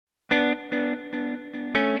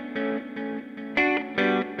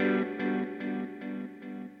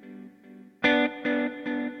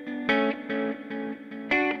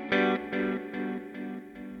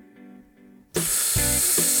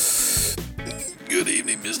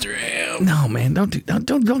Mr. M. No, man, don't do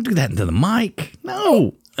that into the mic.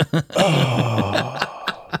 No.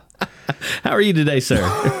 How are you today, sir?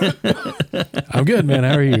 I'm good, man.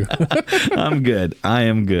 How are you? I'm good. I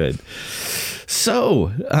am good.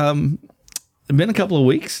 So, it's been a couple of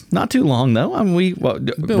weeks. Not too long though. I mean,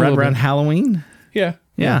 right around Halloween. Yeah.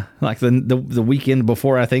 Yeah, like the weekend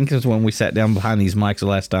before, I think, is when we sat down behind these mics the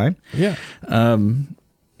last time. Yeah.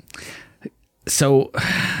 So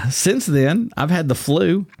since then, I've had the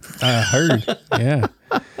flu. I heard. Yeah.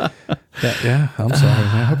 Yeah. I'm sorry,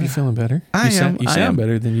 man. I hope you're feeling better. You sound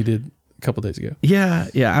better than you did a couple days ago. Yeah.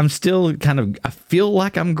 I'm still I feel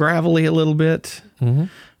like I'm gravelly a little bit. Mm-hmm.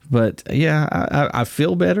 But yeah, I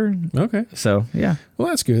feel better. Okay. So yeah. Well,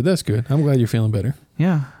 that's good. That's good. I'm glad you're feeling better.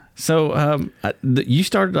 Yeah. So you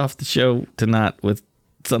started off the show tonight with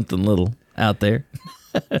something little out there.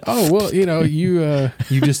 Oh, well, you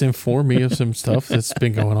just informed me of some stuff that's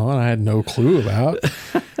been going on I had no clue about,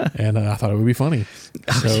 and I thought it would be funny.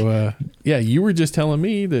 So, yeah, you were just telling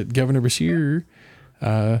me that Governor Beshear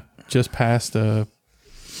just passed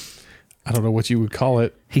I don't know what you would call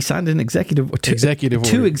it. He signed an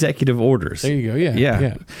two executive orders. There you go.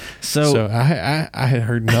 Yeah. So I had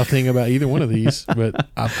heard nothing about either one of these, but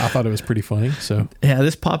I thought it was pretty funny. So yeah,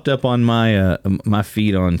 this popped up on my my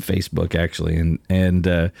feed on Facebook actually,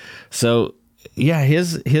 and so yeah,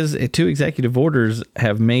 his two executive orders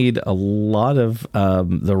have made a lot of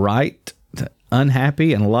the right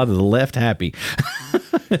unhappy and a lot of the left happy.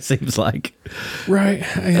 It seems like. Right.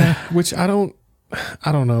 Yeah. Which I don't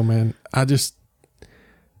know, man.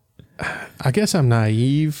 I guess I'm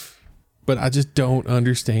naive, but I just don't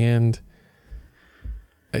understand.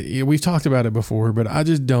 We've talked about it before, but I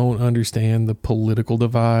just don't understand the political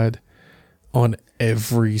divide on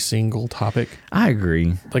every single topic. I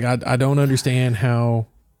agree. Like, I don't understand how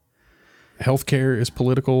healthcare is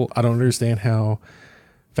political. I don't understand how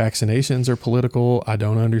vaccinations are political. I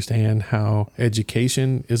don't understand how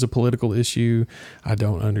education is a political issue. I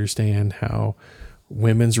don't understand how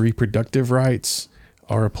women's reproductive rights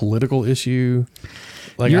are a political issue.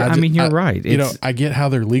 Like, you're right. I get how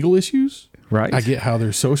they're legal issues. Right. I get how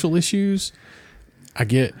they're social issues.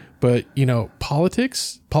 But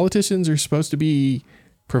politicians are supposed to be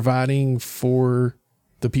providing for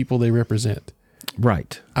the people they represent.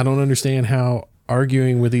 Right. I don't understand how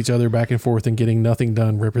arguing with each other back and forth and getting nothing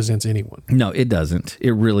done represents anyone. No, it doesn't.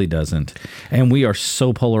 It really doesn't. And we are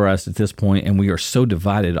so polarized at this point, and we are so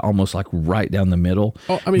divided, almost like right down the middle,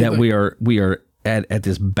 that we are at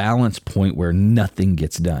this balance point where nothing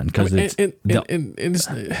gets done because it's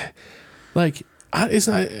like it's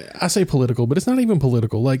not. I say political, but it's not even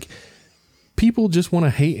political. Like, people just want to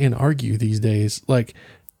hate and argue these days. Like,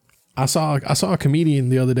 I saw a comedian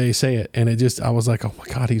the other day say it, and I was like, oh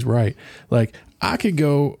my God, he's right. Like, I could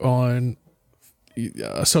go on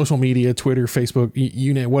social media, Twitter,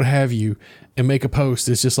 Facebook, what have you, and make a post.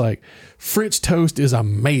 It's just like, French toast is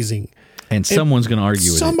amazing. And someone's going to argue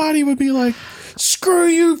with it. Somebody would be like, screw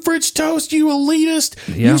you, French toast, you elitist.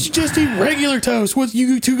 Yeah. You should just eat regular toast. What,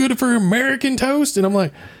 you too good for American toast? And I'm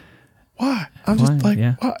like, why? I'm just like,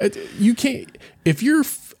 yeah. why? You can't, if you're,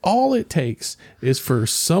 all it takes is for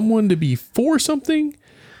someone to be for something,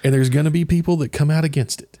 and there's going to be people that come out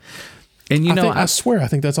against it. And I swear, I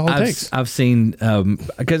think that's all it takes. I've seen,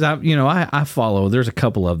 because I follow, there's a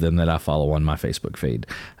couple of them that I follow on my Facebook feed.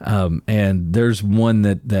 And there's one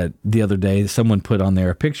that the other day someone put on there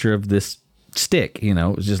a picture of this stick, it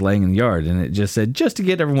was just laying in the yard, and it just said, just to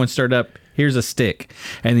get everyone stirred up, here's a stick.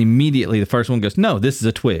 And immediately the first one goes, no, this is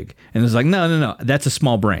a twig. And it's like, no, that's a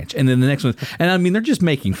small branch. And then the next one, and I mean, they're just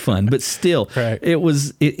making fun, but still, right.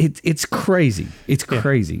 It's crazy. It's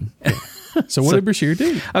crazy. Yeah. So what did Beshear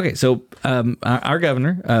do? Okay, so our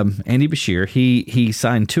governor, Andy Beshear, he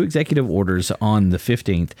signed two executive orders on the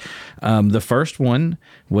 15th. The first one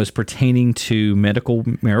was pertaining to medical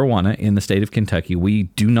marijuana in the state of Kentucky. We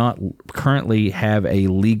do not currently have a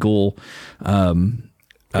legal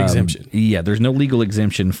exemption. There's no legal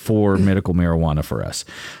exemption for medical marijuana for us.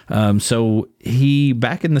 So he,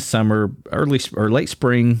 back in the summer, early or late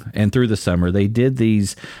spring and through the summer, they did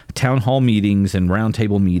these town hall meetings and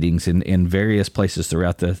roundtable meetings in various places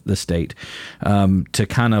throughout the state to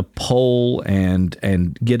kind of poll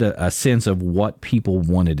and get a sense of what people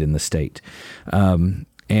wanted in the state.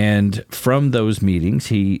 And from those meetings,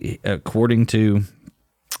 he, according to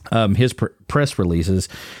his press releases,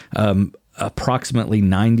 approximately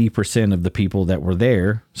 90% of the people that were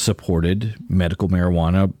there supported medical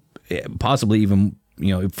marijuana, possibly even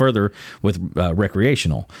further with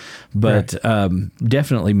recreational, but right.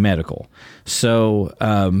 Definitely medical. So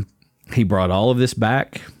he brought all of this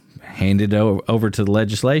back, handed over to the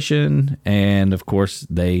legislation, and of course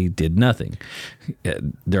they did nothing.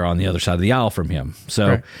 They're on the other side of the aisle from him.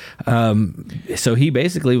 So, so he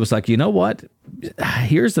basically was like, you know what?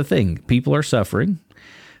 Here's the thing: people are suffering,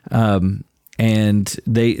 and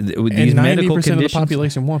these medical 90% conditions, of the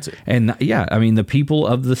population wants it. and yeah, I mean the people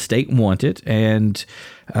of the state want it, and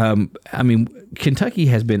I mean Kentucky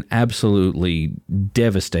has been absolutely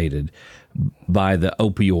devastated by the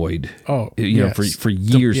opioid, for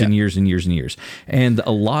years and years and years and years. And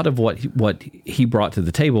a lot of what he brought to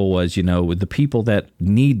the table was, the people that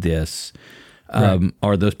need this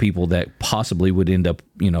are those people that possibly would end up,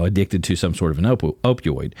 addicted to some sort of an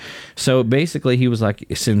opioid. So basically he was like,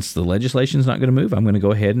 since the legislation is not going to move, I'm going to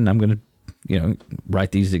go ahead and I'm going to,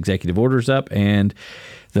 write these executive orders up. And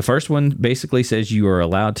the first one basically says you are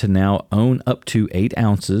allowed to now own up to 8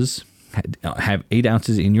 ounces, have 8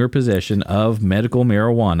 ounces in your possession of medical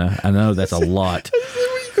marijuana. I know that's a lot.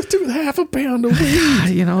 You could do half a pound of weed.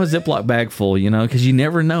 A Ziploc bag full, because you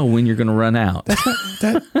never know when you're going to run out.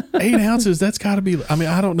 That 8 ounces, that's got to be,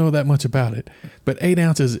 I don't know that much about it, but 8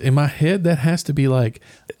 ounces in my head, that has to be like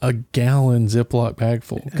a gallon Ziploc bag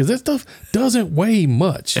full, because that stuff doesn't weigh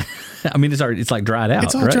much. It's like dried out.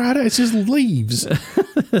 It's all dried out. It's just leaves.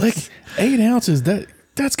 Like 8 ounces,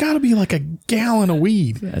 that's got to be like a gallon of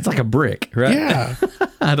weed. It's like a brick, right? Yeah.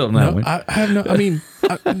 I don't know. No, I have no,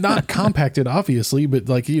 not compacted, obviously, but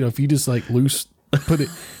like, if you just like loose put it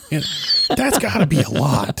in, that's got to be a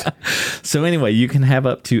lot. So anyway, you can have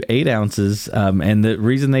up to 8 ounces. And the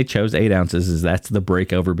reason they chose 8 ounces is that's the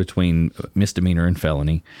breakover between misdemeanor and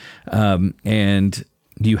felony. And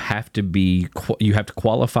you have to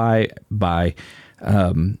qualify by,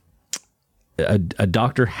 a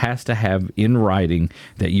doctor has to have in writing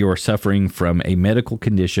that you are suffering from a medical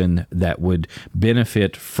condition that would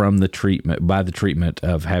benefit from the treatment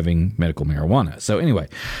of having medical marijuana. So anyway,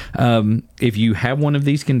 if you have one of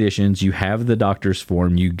these conditions, you have the doctor's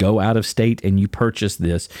form, you go out of state and you purchase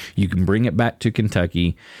this, you can bring it back to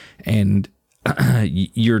Kentucky, and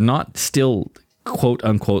you're not still quote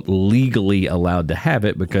unquote legally allowed to have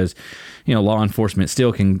it, because law enforcement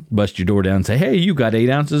still can bust your door down and say, hey, you got 8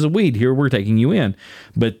 ounces of weed here, we're taking you in.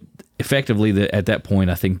 But effectively at that point,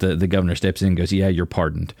 I think the governor steps in and goes, yeah, you're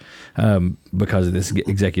pardoned because of this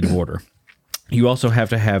executive order. You also have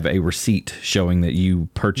to have a receipt showing that you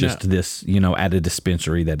purchased this, at a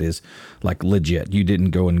dispensary that is like legit. You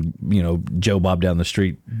didn't go and, Joe Bob down the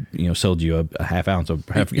street, sold you a half ounce of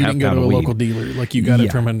half. You didn't go to a local dealer, like you got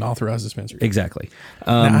it from an authorized dispensary. Exactly.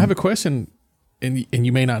 Now, I have a question, and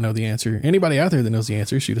you may not know the answer. Anybody out there that knows the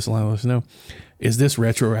answer, shoot us a line, let us know. Is this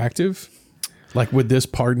retroactive? Like, would this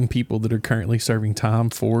pardon people that are currently serving time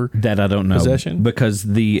for that? I don't know, possession? Because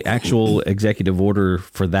the actual executive order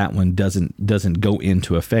for that one doesn't go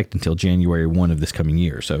into effect until January 1 of this coming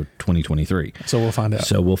year, so 2023. So we'll find out.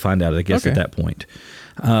 I guess, at that point.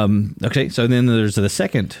 Okay, so then there's the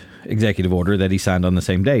second executive order that he signed on the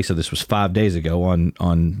same day. So this was 5 days ago on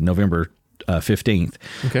November 15th.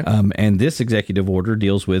 Okay. And this executive order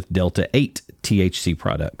deals with Delta 8 THC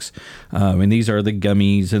products. And these are the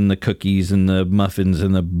gummies and the cookies and the muffins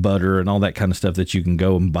and the butter and all that kind of stuff that you can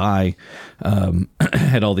go and buy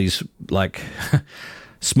at all these like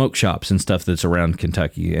smoke shops and stuff that's around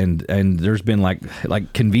Kentucky. And there's been like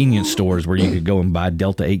convenience stores where you could go and buy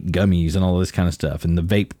Delta 8 gummies and all this kind of stuff, and the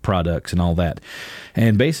vape products and all that.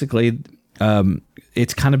 And basically,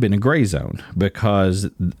 it's kind of been a gray zone because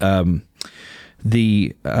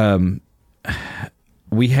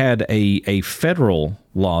we had a federal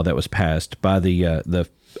law that was passed by I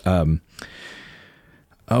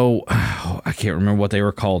can't remember what they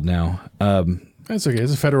were called now. That's okay.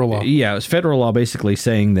 It's a federal law. Yeah, it's federal law basically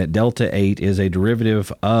saying that Delta 8 is a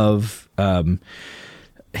derivative of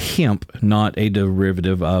hemp, not a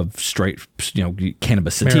derivative of straight,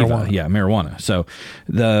 cannabis sativa. Marijuana. Yeah, marijuana. So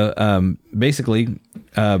the basically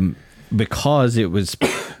because it was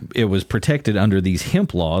protected under these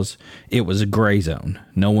hemp laws, it was a gray zone.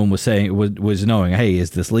 No one was saying was knowing, hey,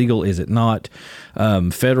 is this legal? Is it not?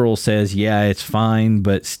 Federal says, yeah, it's fine,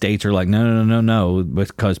 but states are like, no,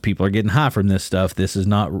 because people are getting high from this stuff. This is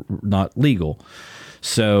not legal.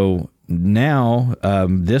 So now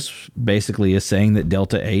this basically is saying that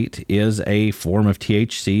Delta 8 is a form of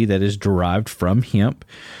THC that is derived from hemp,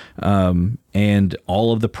 and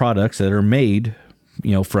all of the products that are made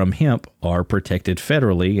from hemp are protected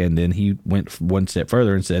federally. And then he went one step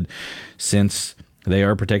further and said, since they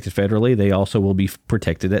are protected federally, they also will be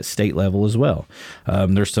protected at state level as well.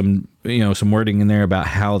 There's some wording in there about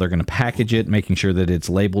how they're going to package it, making sure that it's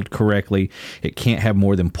labeled correctly. It can't have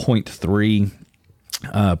more than 0.3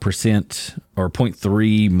 percent or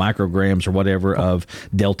 0.3 micrograms or whatever of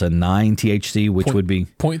Delta 9 THC, which would be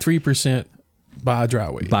 0.3% by dry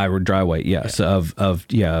weight. By dry weight, yes, of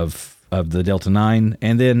the Delta 9.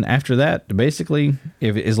 And then after that, basically,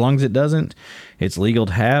 as long as it doesn't, it's legal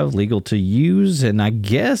to have, legal to use. And I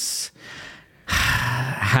guess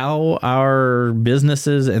how our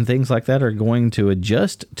businesses and things like that are going to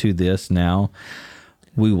adjust to this now,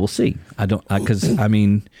 we will see.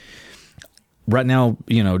 Right now,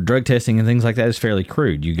 drug testing and things like that is fairly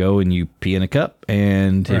crude. You go and you pee in a cup,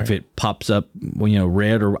 and right. if it pops up,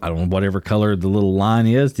 red or I don't know, whatever color the little line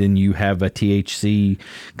is, then you have a THC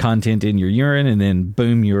content in your urine, and then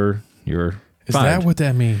boom, you're Is fine. that what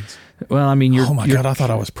that means? Well, I mean, oh my God, I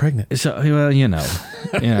thought I was pregnant. So,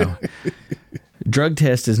 well, drug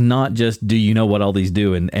test is not just do you know what all these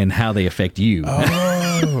do and how they affect you.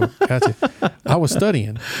 Oh, gotcha. I was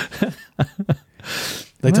studying.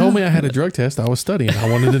 They told me I had a drug test. I was studying. I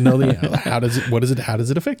wanted to know how does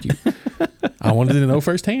it affect you? I wanted to know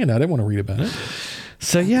firsthand. I didn't want to read about it.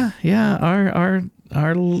 So yeah.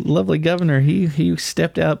 Our lovely governor, he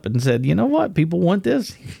stepped up and said, you know what, people want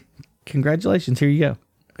this. Congratulations, here you go.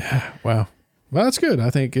 Wow. Well, that's good. I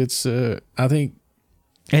think it's. And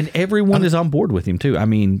everyone is on board with him too. I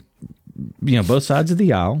mean, both sides of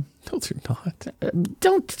the aisle. No, they're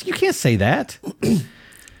not. You can't say that.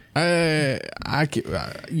 I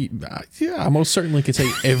most certainly can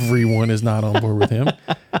say everyone is not on board with him.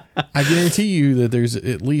 I guarantee you that there's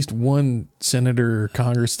at least one senator or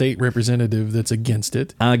Congress state representative that's against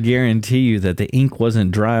it. I guarantee you that the ink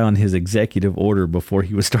wasn't dry on his executive order before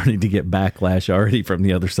he was starting to get backlash already from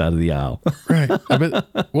the other side of the aisle. Right.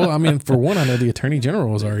 For one, I know the attorney general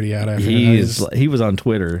was already out after he was on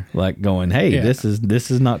Twitter like going, "Hey, Yeah. this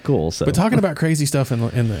is not cool." So, but talking about crazy stuff in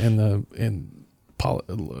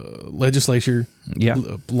legislature, yeah,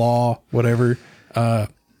 law, whatever.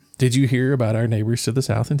 Did you hear about our neighbors to the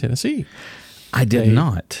south in Tennessee? I did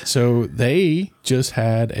not. So they just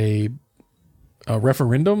had a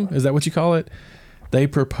referendum. Is that what you call it? They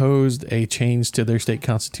proposed a change to their state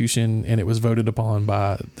constitution, and it was voted upon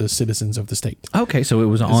by the citizens of the state. Okay, so it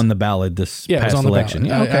was on the ballot this past election.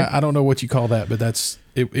 Yeah, okay. I don't know what you call that, but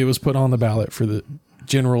it was put on the ballot for the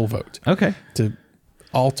general vote. Okay. To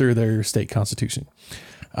alter their state constitution.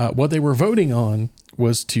 What they were voting on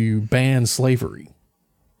was to ban slavery.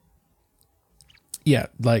 Yeah,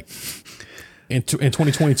 like in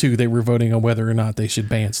 2022, they were voting on whether or not they should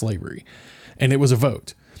ban slavery. And it was a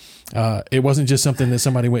vote. It wasn't just something that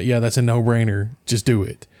somebody went, yeah, that's a no-brainer, just do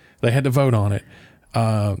it. They had to vote on it.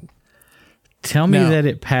 Tell me that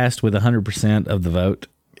it passed with 100% of the vote.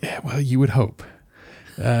 Yeah, well, you would hope.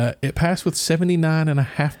 It passed with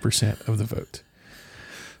 79.5% of the vote.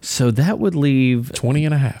 So that would leave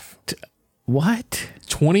 20.5. What?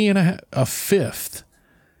 20.5, a fifth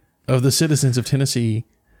of the citizens of Tennessee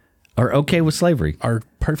are okay with slavery. Are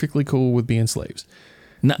perfectly cool with being slaves.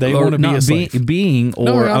 No, they want to be a slave. Being or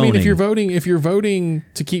owning. I mean, if you're voting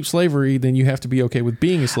to keep slavery, then you have to be okay with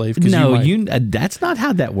being a slave. No, that's not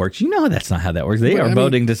how that works. That's not how that works. They are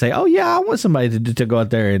voting to say, oh yeah, I want somebody to go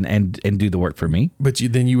out there and do the work for me. But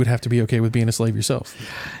then you would have to be okay with being a slave yourself.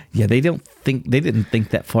 Yeah, they didn't think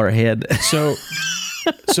that far ahead. So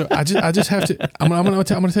I just have to. I'm going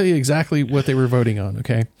to tell you exactly what they were voting on.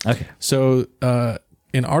 Okay. Okay. So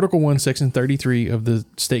in Article 1, Section 33 of the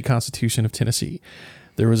State Constitution of Tennessee,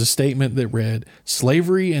 there was a statement that read,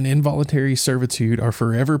 slavery and involuntary servitude are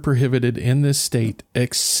forever prohibited in this state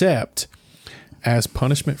except as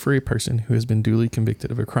punishment for a person who has been duly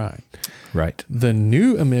convicted of a crime. Right. The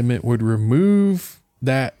new amendment would remove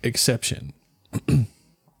that exception. Because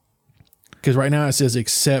right now it says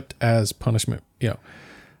except as punishment,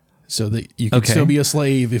 so that you could still be a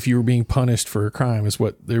slave if you were being punished for a crime is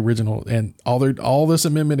what the original, and all this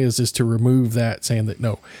amendment is to remove that, saying that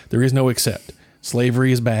no, there is no except.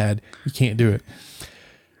 Slavery is bad. You can't do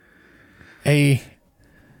it.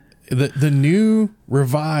 The new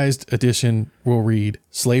revised edition will read,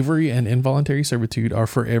 slavery and involuntary servitude are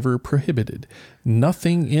forever prohibited.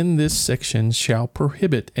 Nothing in this section shall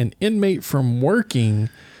prohibit an inmate from working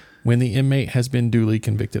when the inmate has been duly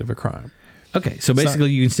convicted of a crime. Okay, so basically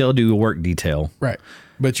you can still do a work detail. Right.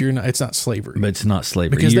 But you're not. It's not slavery. But it's not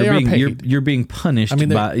slavery. Because they are paid. You're being punished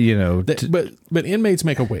by, but inmates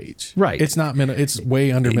make a wage. Right. It's not it's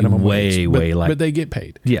way under minimum wage. But they get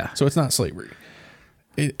paid. Yeah. So it's not slavery.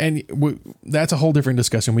 That's a whole different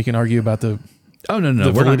discussion. We can argue about the Oh no,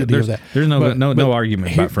 the validity of that. There's no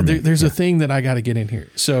argument about for me. There's a thing that I got to get in here.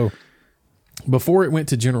 So before it went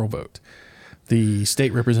to general vote, the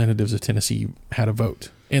state representatives of Tennessee had a vote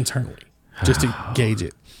internally just to gauge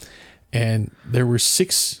it. And there were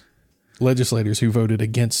 6 legislators who voted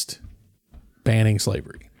against banning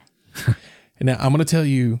slavery. And now I'm going to tell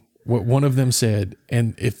you what one of them said.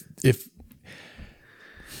 And if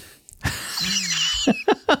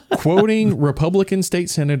quoting Republican State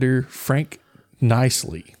Senator Frank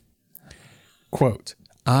Nicely, quote,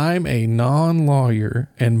 "I'm a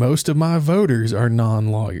non-lawyer and most of my voters are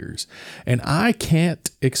non-lawyers, and I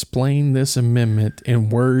can't explain this amendment in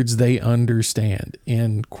words they understand,"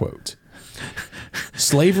 end quote.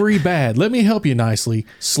 Slavery bad. Let me help you nicely.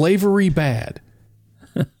 Slavery bad.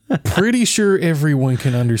 Pretty sure everyone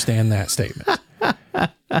can understand that statement.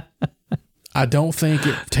 I don't think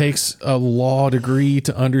it takes a law degree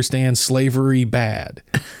to understand slavery bad.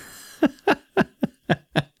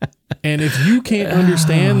 And if you can't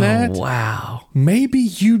understand that, wow, maybe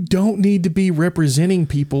you don't need to be representing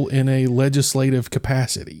people in a legislative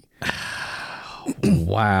capacity.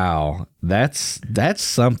 wow, that's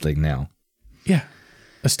something now. Yeah.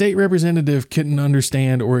 A state representative couldn't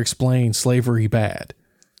understand or explain slavery bad.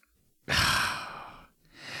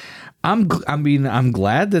 I'm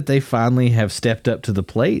glad that they finally have stepped up to the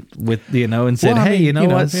plate with, and said, Well, I hey, mean, you know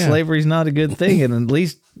what? yeah. Slavery's not a good thing. And at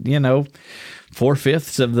least,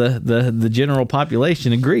 4/5 of the general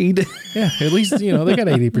population agreed. Yeah. At least, they got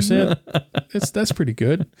 80%. That's pretty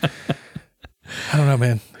good. I don't know,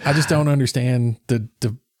 man. I just don't understand the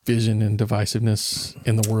division and divisiveness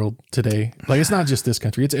in the world today. Like, it's not just this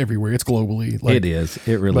country. It's everywhere. It's globally. Like, It is.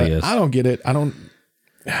 It really is. I don't get it.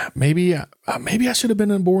 Maybe I should have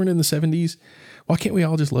been born in the 70s. Why can't we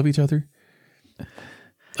all just love each other?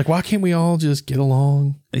 Like, why can't we all just get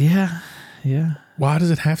along? Yeah. Yeah. Why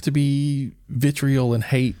does it have to be vitriol and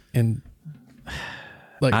hate and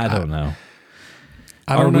like, I don't know.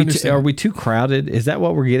 I don't understand. Are we too crowded? Is that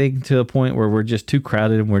what we're getting to a point where we're just too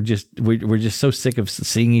crowded and we're just so sick of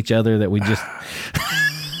seeing each other that we just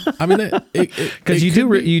I mean, because you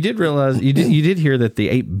did realize you did hear that the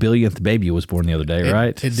 8 billionth baby was born the other day,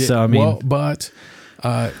 right? It did. So I mean, but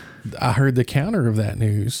I heard the counter of that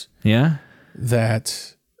news. Yeah.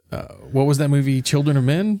 That what was that movie, Children of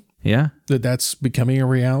Men? Yeah. That's becoming a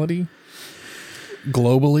reality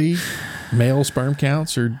globally. Male sperm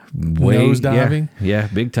counts are nosediving. Yeah,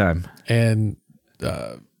 big time. And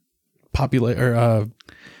birth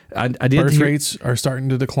rates are starting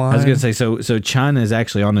to decline. I was going to say, so China is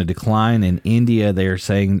actually on a decline. In India, they're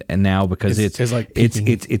saying, and now because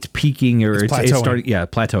it's peaking or it's starting,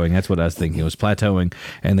 plateauing. That's what I was thinking. It was plateauing,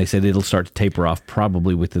 and they said it'll start to taper off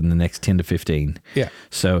probably within the next 10 to 15. Yeah.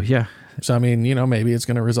 So yeah. So I mean, maybe it's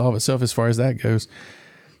going to resolve itself as far as that goes.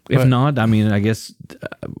 If not, I mean, I guess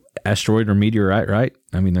asteroid or meteorite, right?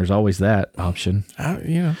 I mean, there's always that option.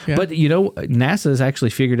 Yeah. But, NASA has actually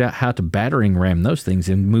figured out how to battering ram those things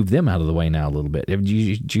and move them out of the way now a little bit. Did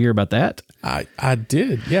you hear about that? I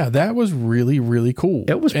did. Yeah, that was really, really cool.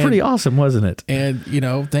 It was pretty awesome, wasn't it? And,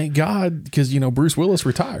 thank God, because, Bruce Willis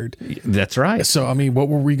retired. That's right. So, I mean, what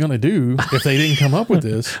were we going to do if they didn't come up with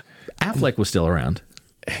this? Affleck was still around.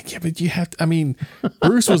 Yeah, but you have to, I mean,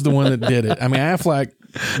 Bruce was the one that did it. I mean, Affleck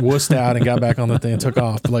wussed out and got back on the thing and took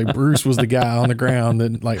off. But, like, Bruce was the guy on the ground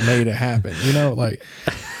that, like, made it happen,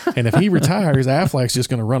 and if he retires, Affleck's just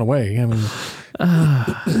going to run away. I mean,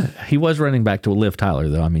 he was running back to Liv Tyler,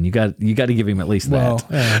 though. I mean, you got to give him at least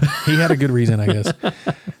that. He had a good reason, I guess.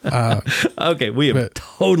 Okay, we have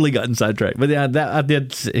totally gotten sidetracked. But yeah, I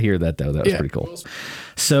did hear that, though. That was pretty cool.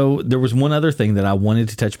 So there was one other thing that I wanted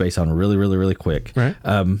to touch base on really, really, really quick. Right.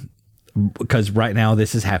 Because right now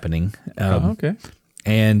this is happening. Okay.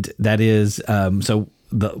 And that is, so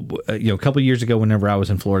a couple of years ago, whenever I was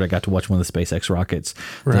in Florida, I got to watch one of the SpaceX rockets,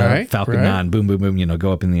 the Falcon 9, boom, boom, boom,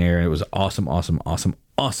 go up in the air. And it was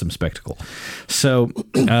awesome spectacle. So,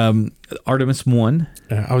 Artemis 1.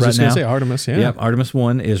 I was just going to say Artemis. Yeah. Yep. Artemis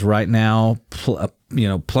 1 is right now,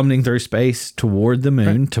 plummeting through space toward the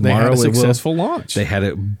moon. Right. Tomorrow, they had a successful launch. They had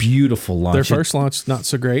a beautiful launch. Their first launch, not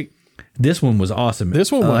so great. This one was awesome.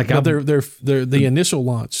 This one, the initial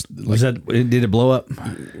launch. Did it blow up?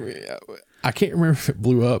 I can't remember if it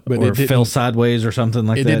blew up, but it fell sideways or something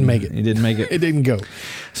like that. It didn't make it. It didn't make it. It didn't go.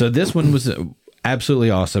 So this one was absolutely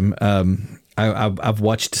awesome. I've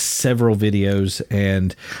watched several videos,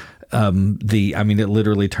 and it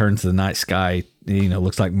literally turns the night sky.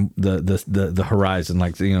 Looks like the horizon,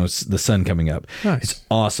 like the sun coming up. Nice. It's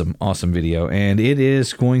awesome video, and it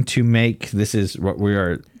is going to make. This is what we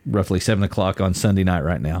are. Roughly 7:00 on Sunday night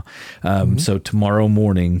right now. So tomorrow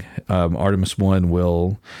morning, Artemis 1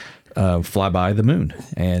 will fly by the moon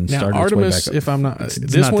and now, start Artemis, its way back up. If I'm not,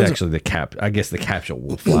 it's not actually the cap. I guess the capsule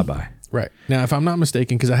will fly by. Right. Now, if I'm not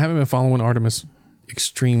mistaken, because I haven't been following Artemis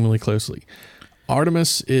extremely closely,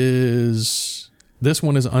 this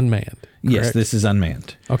one is unmanned. Yes, correct? this is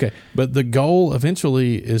unmanned. Okay, but the goal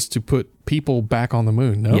eventually is to put people back on the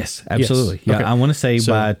moon. No. Yes, absolutely. Yes. Yeah, Okay. I want to say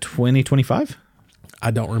So- by 2025. I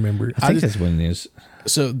don't remember. I think that's when it is.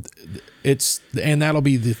 So and that'll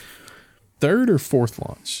be the third or fourth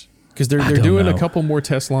launch because they're don't doing know. a couple more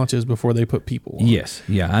test launches before they put people on. Yes,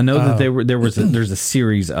 yeah, I know that there's a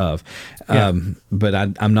series of, but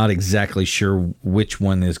I'm not exactly sure which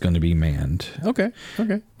one is going to be manned. Okay.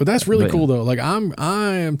 But that's really But- cool though. Like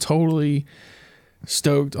I am totally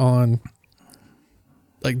stoked on.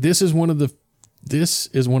 Like this is one of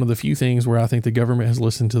the few things where I think the government has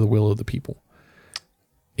listened to the will of the people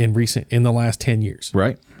in the last 10 years.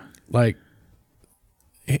 Right. Like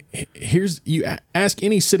ask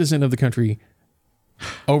any citizen of the country,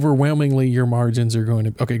 overwhelmingly your margins are going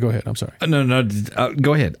to, okay, go ahead. I'm sorry. No,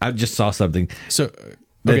 go ahead. I just saw something. So,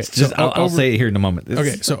 That's just. I'll say it here in a moment.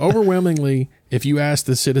 Okay, so overwhelmingly, if you ask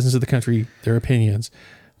the citizens of the country their opinions,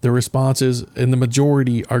 the responses in the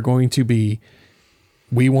majority are going to be,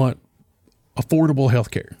 we want affordable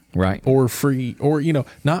health care. Right. Or free, or,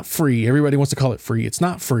 not free. Everybody wants to call it free. It's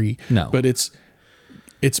not free. No. But it's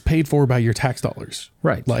paid for by your tax dollars.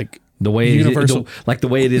 Right. Like the way universal. like the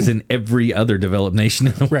way it is in every other developed nation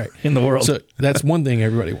in the, Right. in the world. So that's one thing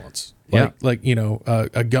everybody wants. Yeah. Like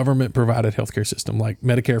a government provided healthcare system, like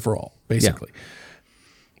Medicare for all, basically.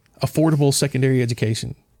 Affordable secondary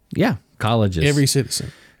education. yeah, colleges. Every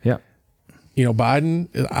citizen. yeah.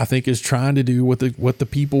 Biden, I think, is trying to do what the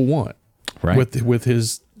people want, Right. with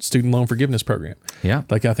his student loan forgiveness program. Yeah.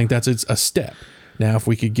 Like I think that's a step. Now, if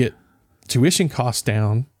we could get tuition costs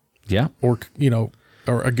down, Yeah. or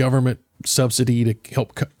or a government subsidy to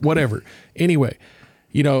help whatever. Anyway,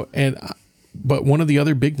 but one of the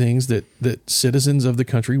other big things that citizens of the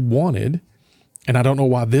country wanted, and I don't know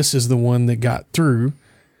why this is the one that got through,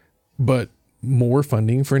 but more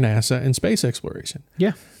funding for NASA and space exploration.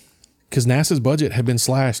 Yeah. Because NASA's budget had been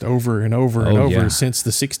slashed over and over and over yeah. since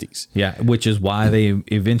the 60s. Yeah, which is why they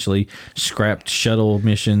eventually scrapped shuttle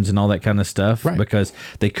missions and all that kind of stuff, Right. because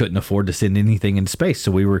they couldn't afford to send anything into space.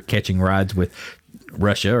 So we were catching rides with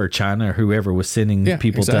Russia or China or whoever was sending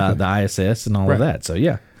people exactly. to the ISS and all Right. of that. So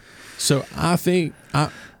yeah, So I think, I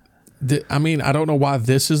don't know why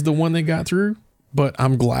this is the one that got through, but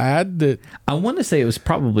I'm glad that, I want to say it was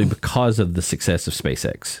probably because of the success of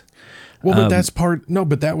SpaceX. but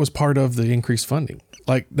that was part of the increased funding.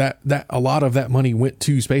 Like that a lot of that money went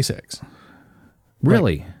to SpaceX.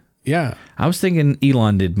 Really? Yeah. I was thinking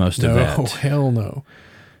Elon did most of No, that. hell no.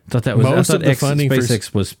 Thought that was Most I of thought the funding for-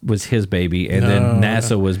 SpaceX was his baby, and then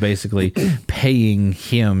NASA was basically paying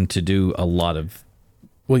him to do a lot of.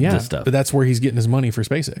 Well, yeah, this stuff. but that's where he's getting his money for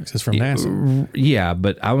SpaceX is from NASA. Yeah,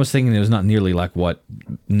 but I was thinking it was not nearly like what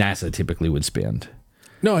NASA typically would spend.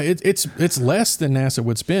 No, it's less than NASA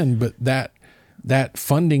would spend, but that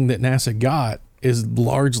funding that NASA got is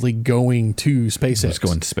largely going to SpaceX. It's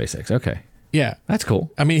going to SpaceX. Okay, Yeah, that's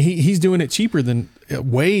cool. I mean, he's doing it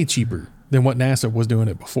way cheaper than what NASA was doing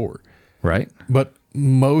it before. Right? But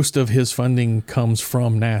most of his funding comes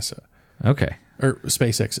from NASA Okay. or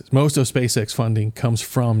SpaceX's. Most of SpaceX funding comes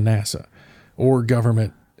from NASA or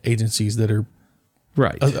government agencies that are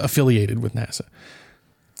Right. affiliated with NASA.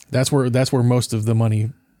 That's where most of the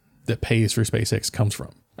money that pays for SpaceX comes from.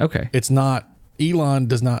 Okay. It's not. Elon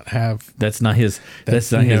does not have. That's not his.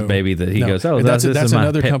 That's not his no, baby. That he no. goes. Oh, And this that's is my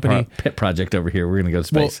another company. pet project over here. We're gonna go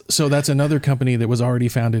to Well, space. so that's another company that was already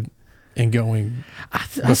founded and going. I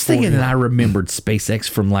was thinking that I remembered SpaceX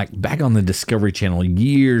from like back on the Discovery Channel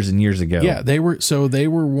years and years ago. Yeah, there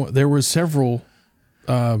were several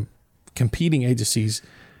competing agencies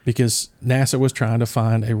because NASA was trying to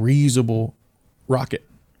find a reusable rocket,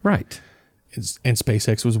 Right. and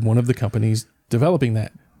SpaceX was one of the companies developing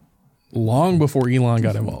that long before Elon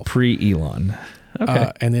got involved. Pre Elon.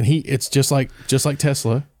 Okay. And then it's just like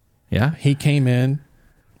Tesla. Yeah. He came in,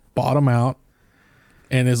 bought them out,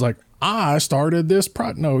 and is like, I started this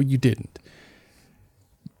No, you didn't.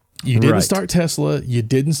 You didn't Right. start Tesla. You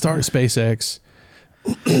didn't start SpaceX.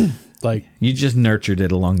 Like, You just nurtured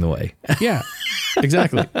it along the way. yeah,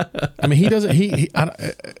 exactly. I mean, he doesn't.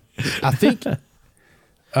 I think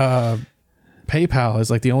PayPal is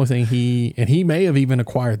like the only thing he may have even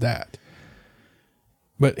acquired that,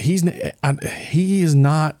 but he is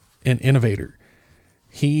not an innovator.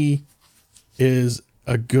 He is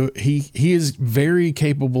he is very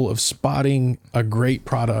capable of spotting a great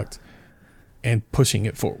product and pushing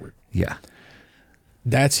it forward. Yeah.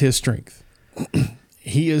 That's his strength.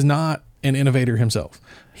 He is not an innovator himself.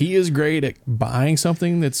 He is great at buying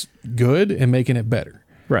something that's good and making it better.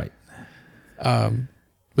 Right.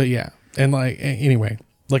 But yeah, and like anyway,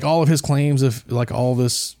 like all of his claims of like all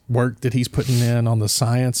this work that he's putting in on the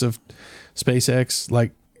science of SpaceX,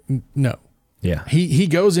 like no. Yeah. He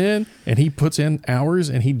goes in and he puts in hours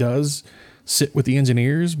and he does sit with the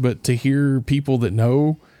engineers, but to hear people that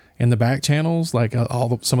know in the back channels, like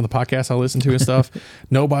some of the podcasts I listen to and stuff,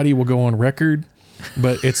 nobody will go on record.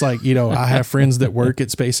 But it's like, I have friends that work at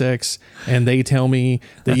SpaceX and they tell me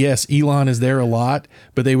that yes, Elon is there a lot,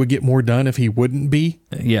 but they would get more done if he wouldn't be.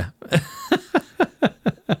 Yeah.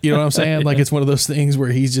 You know what I'm saying? Like it's one of those things where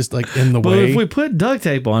he's just like in the way. But if we put duct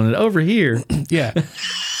tape on it over here. Yeah.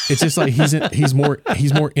 It's just like he's more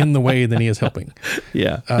in the way than he is helping.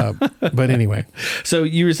 Yeah. But anyway. So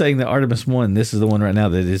you were saying that Artemis 1, this is the one right now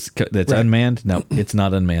that's right. Unmanned? No, it's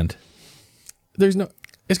not unmanned.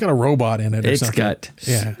 It's got a robot in it or something. Got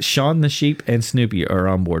Shaun the Sheep and Snoopy are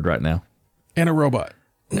on board right now. And a robot.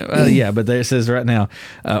 Yeah, but it says right now,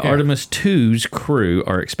 Artemis 2's crew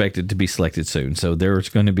are expected to be selected soon. So there's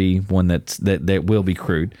going to be one that will be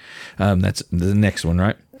crewed. That's the next one,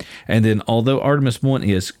 right? And then although Artemis 1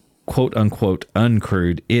 is quote unquote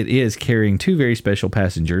uncrewed, it is carrying 2 very special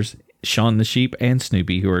passengers, Shaun the Sheep and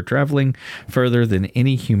Snoopy, who are traveling further than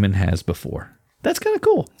any human has before. That's kind of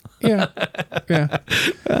cool. Yeah. Yeah.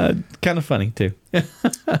 Kind of funny too.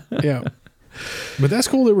 Yeah. But that's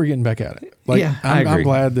cool that we're getting back at it. Like, yeah, I'm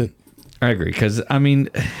glad that. I agree. Because, I mean,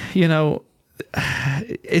 that's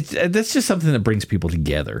just something that brings people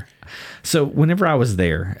together. So whenever I was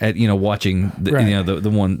there at, watching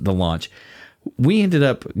the launch, we ended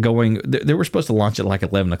up going, they were supposed to launch at like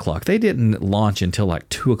 11 o'clock. They didn't launch until like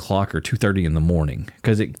 2 o'clock or 2:30 in the morning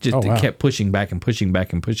because it kept pushing back and pushing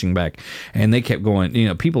back and pushing back. And they kept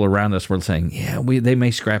going, people around us were saying, they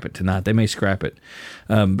may scrap it tonight. They may scrap it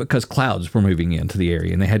because clouds were moving into the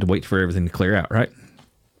area and they had to wait for everything to clear out, right?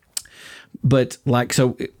 But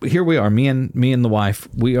so here we are, me and the wife,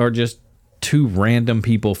 we are just 2 random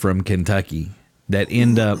people from Kentucky that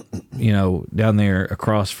end up, down there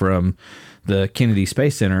across from the Kennedy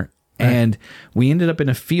Space Center, and we ended up in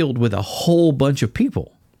a field with a whole bunch of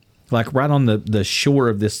people, like right on the shore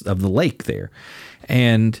of the lake there,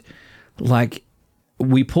 and like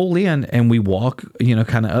we pull in and we walk,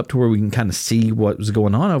 kind of up to where we can kind of see what was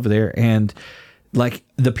going on over there, and like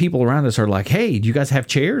the people around us are like, "Hey, do you guys have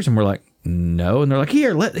chairs?" And we're like, "No," and they're like,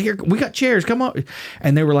 "Here, we got chairs. Come on,"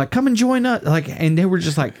 and they were like, "Come and join us," and they were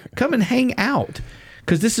just like, "Come and hang out,"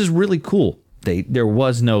 because this is really cool. There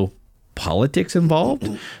was no politics involved.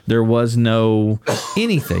 There was no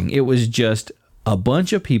anything. It was just a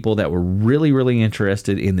bunch of people that were really, really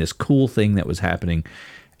interested in this cool thing that was happening.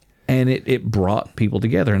 And it brought people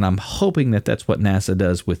together. And I'm hoping that that's what NASA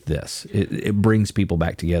does with this. It brings people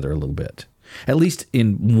back together a little bit, at least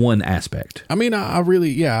in one aspect. I mean, I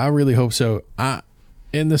really hope so.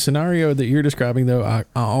 In the scenario that you're describing, though, I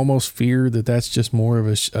almost fear that that's just more of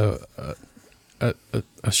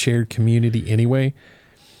a shared community anyway.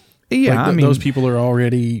 Yeah, like those people are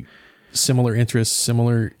already similar interests,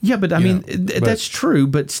 similar. Yeah, but I mean, that's true.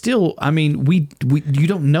 But still, I mean, you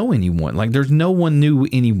don't know anyone. Like, there's no one knew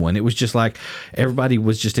anyone. It was just like everybody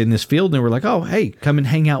was just in this field, and they were like, "Oh, hey, come and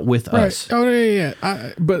hang out with us." Oh yeah.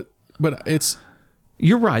 But it's.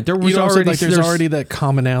 You're right. There was already there's already that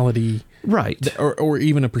commonality, right? Or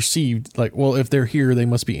even a perceived like, well, if they're here, they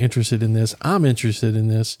must be interested in this. I'm interested in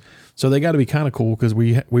this. So they got to be kind of cool because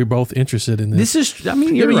we're both interested in this. This is, I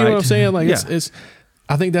mean, you're right. You know what I'm saying? Like, it's.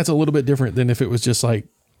 I think that's a little bit different than if it was just like,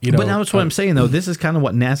 But that's what I'm saying though. This is kind of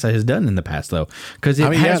what NASA has done in the past though, because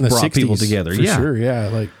it has brought 60s, people together. For sure, yeah.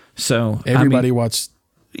 Like, so everybody watched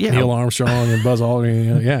Neil Armstrong and Buzz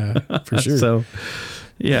Aldrin. Yeah, for sure. So,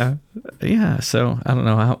 yeah. So I don't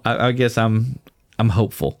know. I guess I'm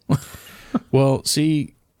hopeful. Well,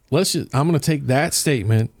 see. I'm going to take that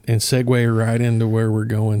statement and segue right into where we're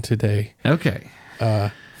going today. Okay.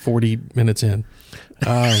 40 minutes in.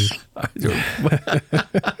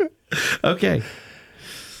 Okay.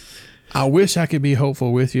 I wish I could be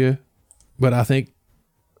hopeful with you, but I think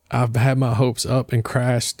I've had my hopes up and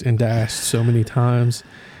crashed and dashed so many times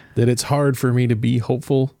that it's hard for me to be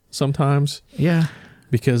hopeful sometimes. Yeah.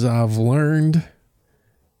 Because I've learned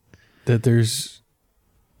that there's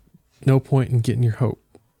no point in getting your hope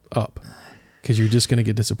up because you're just going to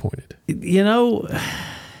get disappointed.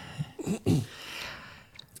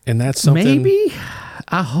 And that's something. Maybe.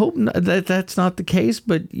 I hope that's not the case,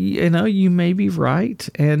 but you may be right.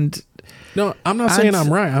 And no, I'm not saying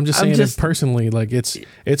I'm right. I'm just saying it personally. Like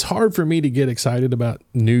it's hard for me to get excited about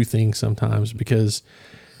new things sometimes because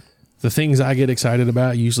the things I get excited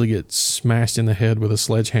about usually get smashed in the head with a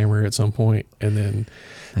sledgehammer at some point, and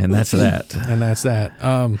that's that. And that's that.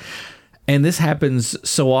 And this happens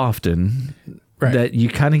so often that you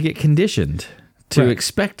kind of get conditioned to Right.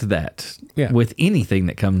 expect that Yeah. with anything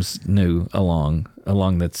that comes new along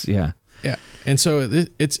that's Yeah. And so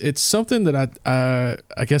it's something that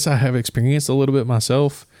I guess I have experienced a little bit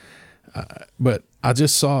myself, but I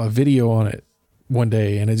just saw a video on it one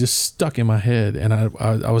day and it just stuck in my head and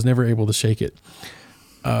I was never able to shake it.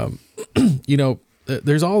 You know,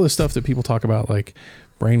 there's all this stuff that people talk about, like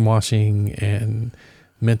brainwashing and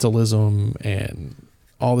mentalism and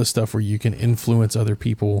all this stuff where you can influence other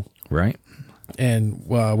people. right. And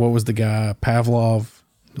what was the guy, Pavlov,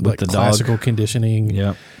 like the dog. classical conditioning,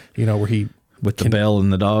 Yep. you know, where he, With the bell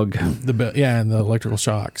and the dog. and the electrical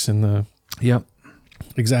shocks and the, Yep.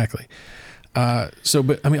 exactly. But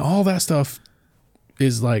I mean, all that stuff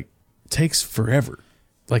is like, takes forever.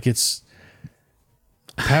 Like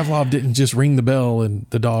Pavlov didn't just ring the bell and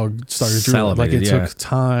the dog started drooling. Like it Salivated, took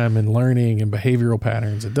time and learning and behavioral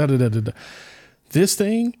patterns and da-da-da-da-da. This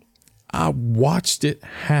thing, I watched it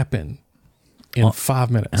happen in 5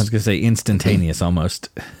 I minutes. was going to say instantaneous almost.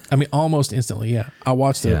 I mean, almost instantly. Yeah. I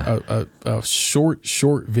watched a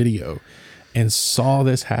short video and saw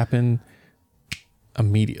this happen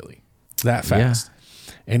immediately, that fast.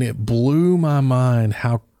 And it blew my mind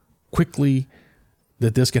how quickly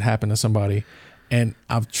that this could happen to somebody. And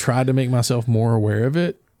I've tried to make myself more aware of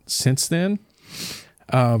it since then.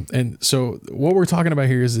 And so what we're talking about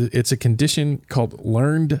here is it's a condition called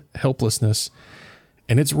learned helplessness,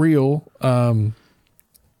 and it's real.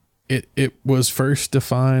 It was first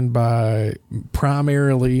defined by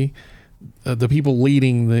primarily the people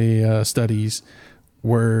leading the studies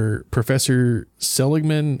were Professor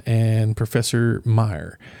Seligman and Professor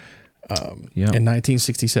Meyer in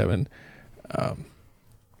 1967.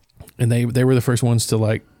 And they were the first ones to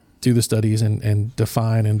like do the studies and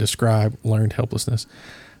define and describe learned helplessness.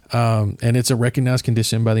 And it's a recognized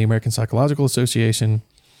condition by the American Psychological Association.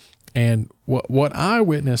 And what I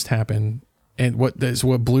witnessed happen and what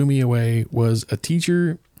blew me away was a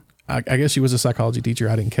teacher. I guess she was a psychology teacher.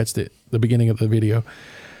 I didn't catch the beginning of the video,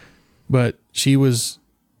 but she was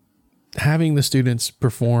having the students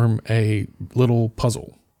perform a little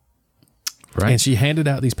puzzle. Right. And she handed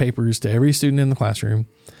out these papers to every student in the classroom.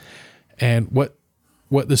 And what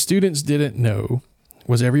the students didn't know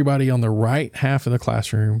was everybody on the right half of the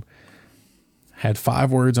classroom had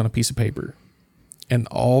 5 words on a piece of paper. And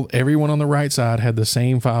everyone on the right side had the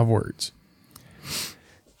same 5 words.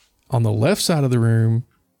 On the left side of the room,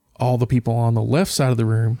 all the people on the left side of the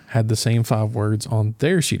room had the same 5 words on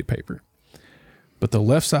their sheet of paper. But the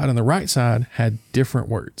left side and the right side had different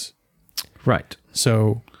words. Right.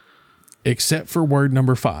 So, except for word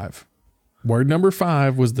number 5. Word number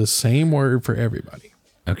 5 was the same word for everybody.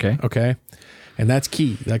 Okay. Okay. And that's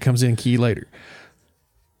key. That comes in key later.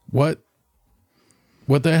 What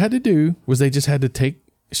they had to do was they just had to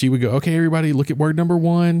she would go, okay, everybody look at word number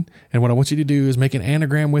 1. And what I want you to do is make an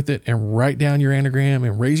anagram with it and write down your anagram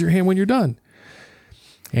and raise your hand when you're done.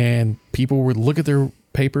 And people would look at their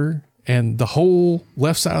paper and the whole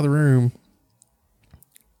left side of the room,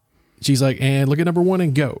 she's like, and look at number 1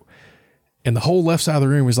 and go. And the whole left side of the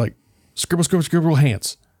room is like, scribble, scribble, scribble,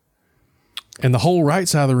 hands. And the whole right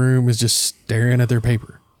side of the room is just staring at their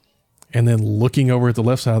paper and then looking over at the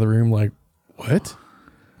left side of the room like, what?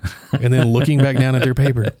 And then looking back down at their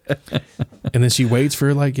paper. And then she waits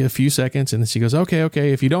for like a few seconds and then she goes,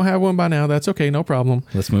 okay. If you don't have one by now, that's okay. No problem.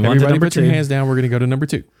 Let's move on to Everybody number put your 2. hands down. We're going to go to number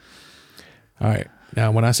 2. All right.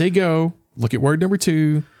 Now, when I say go, look at word number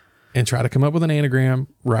 2 and try to come up with an anagram,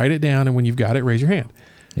 write it down. And when you've got it, raise your hand.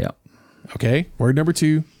 Yeah. Okay. Word number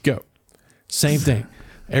 2, go. Same thing.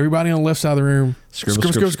 Everybody on the left side of the room,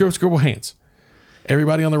 scribble, hands.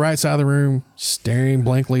 Everybody on the right side of the room, staring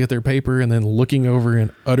blankly at their paper and then looking over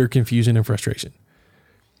in utter confusion and frustration.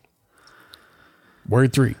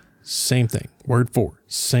 Word 3, same thing. Word 4,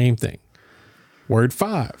 same thing. Word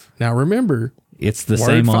 5. Now remember, It's the word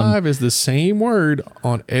same 5 is the same word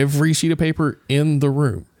on every sheet of paper in the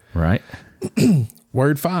room. Right.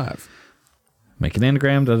 Word 5. Make an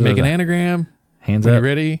anagram. Make an anagram. Hands When up. you're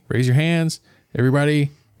ready, raise your hands. Everybody,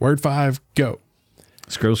 word 5, go.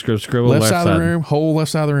 Scribble. Left side of the room, whole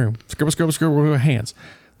left side of the room. Scribble, hands.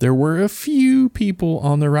 There were a few people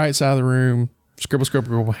on the right side of the room,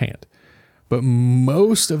 scribble, hand. But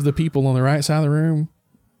most of the people on the right side of the room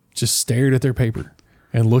just stared at their paper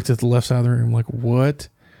and looked at the left side of the room like, what?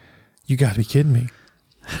 You got to be kidding me.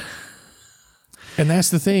 And that's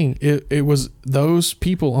the thing. It was those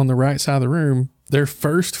people on the right side of the room, their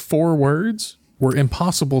first 4 words were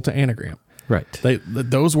impossible to anagram. Right.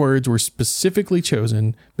 Those words were specifically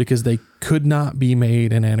chosen because they could not be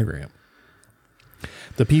made an anagram.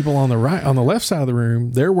 The people on the left side of the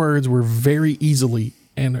room, their words were very easily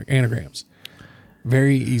anagrams.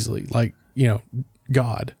 Very easily. Like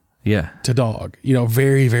God Yeah. to dog,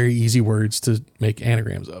 very, very easy words to make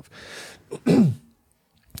anagrams of.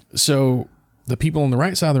 So the people on the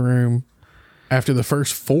right side of the room, after the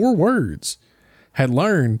first 4 words, had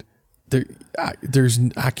learned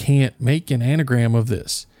I can't make an anagram of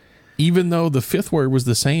this, even though the 5th word was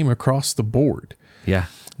the same across the board. Yeah.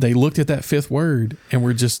 They looked at that 5th word and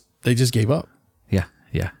they just gave up. Yeah.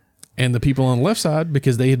 Yeah. And the people on the left side,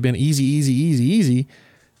 because they had been easy,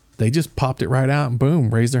 they just popped it right out and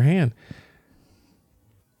boom, raised their hand.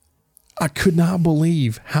 I could not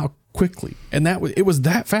believe how quickly, and it was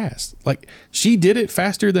that fast. Like, she did it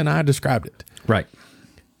faster than I described it. Right.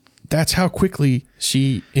 That's how quickly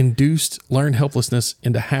she induced learned helplessness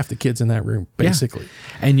into half the kids in that room, basically.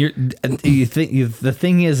 Yeah. And the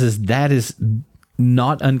thing is that is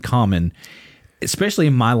not uncommon, especially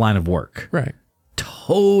in my line of work. Right.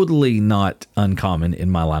 Totally not uncommon in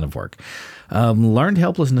my line of work. Learned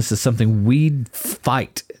helplessness is something we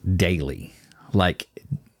fight daily, like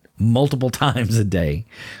multiple times a day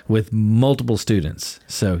with multiple students.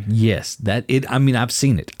 So yes, I've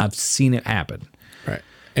seen it. I've seen it happen. Right.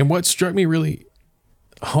 And what struck me really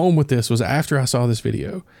home with this was after I saw this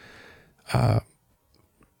video, our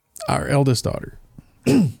eldest daughter,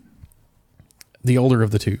 the older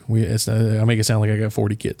of the two, I make it sound like I got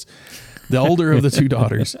 40 kids. The older of the 2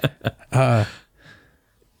 daughters,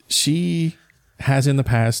 she has in the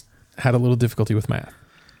past had a little difficulty with math.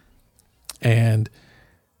 And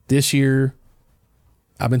this year,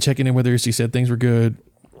 I've been checking in with her. She said things were good.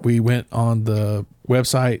 We went on the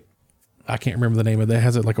website. I can't remember the name of it. It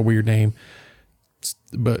has like a weird name.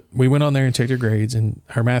 But we went on there and checked her grades, and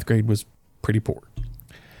her math grade was pretty poor.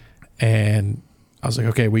 And I was like,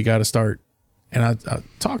 okay, we got to start. And I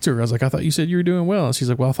talked to her. I was like, I thought you said you were doing well. And she's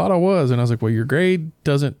like, well, I thought I was. And I was like, well, your grade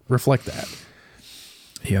doesn't reflect that.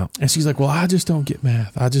 Yeah. And she's like, well, I just don't get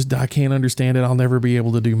math. I can't understand it. I'll never be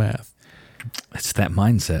able to do math. It's that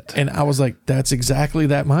mindset. And I was like, that's exactly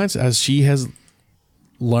that mindset, as she has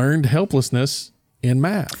learned helplessness in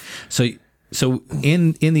math. So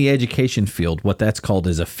in the education field, what that's called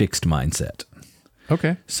is a fixed mindset.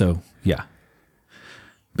 Okay. So yeah.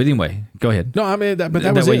 But anyway, go ahead. No, I mean, that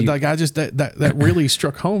was it. That really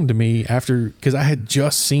struck home to me after, because I had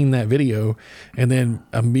just seen that video, and then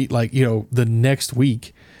the next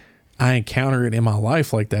week I encounter it in my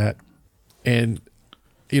life like that. And,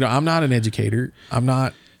 I'm not an educator. I'm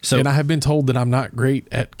not. And I have been told that I'm not great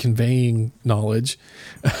at conveying knowledge.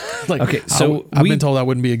 Okay. So I've been told I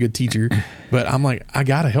wouldn't be a good teacher, but I'm like, I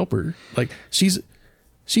got to help her. Like, she's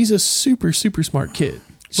a super, super smart kid.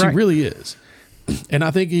 She really is. And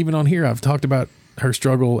I think even on here, I've talked about her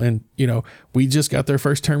struggle, and, we just got their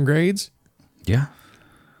first term grades. Yeah.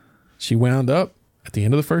 She wound up at the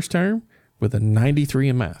end of the first term with a 93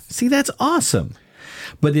 in math. See, that's awesome.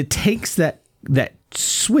 But it takes that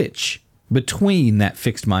switch between that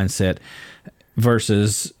fixed mindset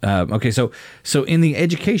versus, so in the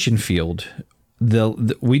education field,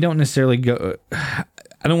 we don't necessarily go,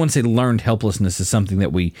 I don't want to say learned helplessness is something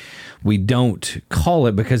that we don't call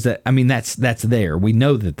it, because that's there. We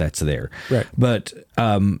know that that's there. Right. But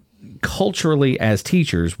culturally, as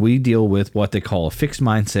teachers, we deal with what they call a fixed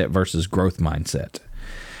mindset versus growth mindset.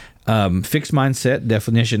 Fixed mindset,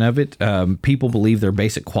 definition of it, people believe their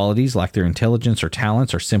basic qualities, like their intelligence or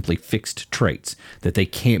talents, are simply fixed traits that they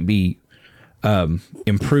can't be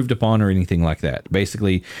improved upon or anything like that.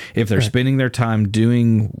 Basically, if they're spending their time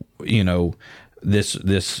doing,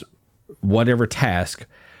 this whatever task,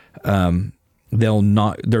 they're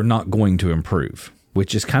not going to improve,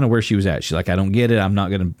 which is kind of where she was at. She's like, I don't get it. I'm not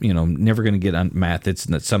going to, never going to get on math. It's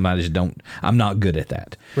that somebody I'm not good at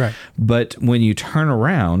that. Right. But when you turn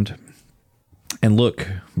around and look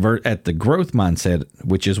at the growth mindset,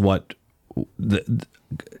 which is what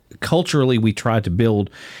culturally we try to build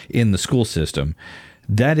in the school system,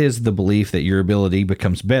 that is the belief that your ability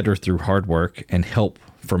becomes better through hard work and help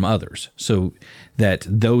from others. So that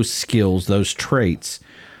those skills, those traits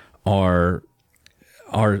are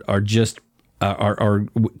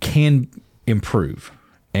can improve.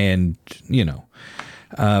 And,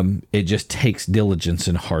 it just takes diligence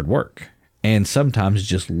and hard work. And sometimes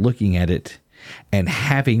just looking at it and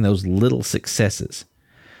having those little successes,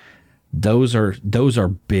 those are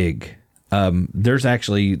big.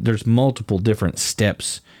 There's multiple different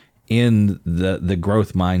steps in the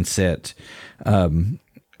growth mindset.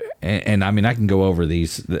 And I can go over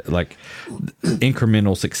these, like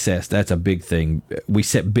incremental success. That's a big thing. We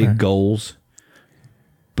set big goals,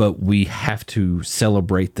 but we have to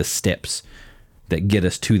celebrate the steps that get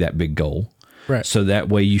us to that big goal. Right. So that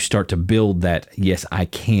way you start to build that, yes, I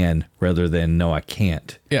can, rather than no, I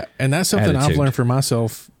can't. Yeah. And that's something attitude. I've learned for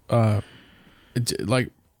myself, like,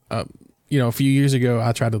 a few years ago,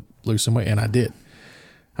 I tried to lose some weight, and I did.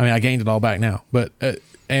 I mean, I gained it all back now, but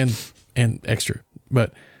and extra,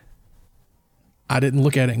 but I didn't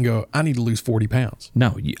look at it and go, I need to lose 40 pounds.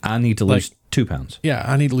 No, I need to lose 2 pounds. Yeah,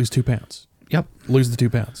 I need to lose 2 pounds. Yep. Lose the 2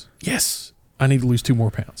 pounds. Yes, I need to lose 2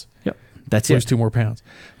 more pounds. Yep. That's Lose it. 2 more pounds.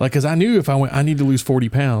 Like, because I knew if I went, I need to lose 40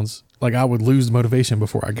 pounds, like I would lose the motivation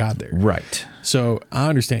before I got there. Right. So I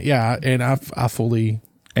understand. Yeah, and I fully.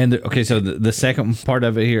 And okay, so the second part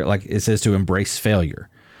of it here, like it says to embrace failure.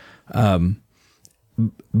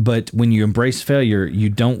 But when you embrace failure, you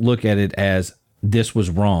don't look at it as this was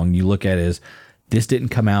wrong. You look at it as this didn't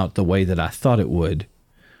come out the way that I thought it would.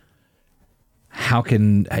 How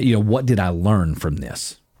can, what did I learn from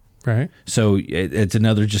this? Right. So it's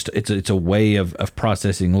another, it's a way of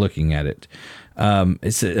processing, looking at it.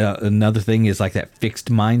 It's another thing is like that fixed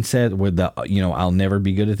mindset where I'll never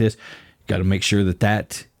be good at this. Got to make sure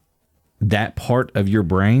that part of your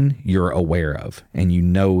brain you're aware of,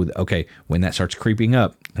 and okay, when that starts creeping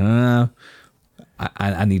up,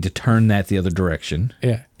 I need to turn that the other direction.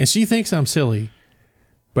 Yeah. And she thinks I'm silly,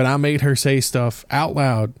 but I made her say stuff out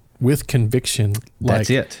loud with conviction.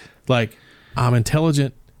 That's it. Like, I'm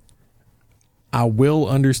intelligent. I will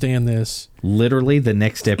understand this. Literally, the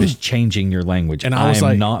next step is changing your language. And I was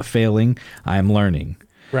like, not failing. I am learning.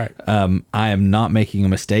 Right. I am not making a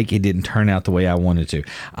mistake. It didn't turn out the way I wanted to.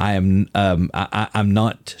 I'm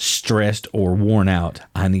not stressed or worn out.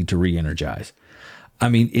 I need to re-energize. I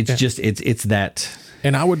mean, it's just it's that.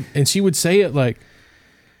 And she would say it like,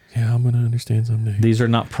 yeah, I'm going to understand someday. These are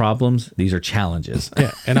not problems. These are challenges.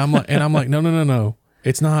 Yeah. And I'm like, no.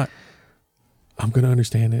 It's not, I'm going to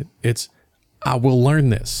understand it. It's, I will learn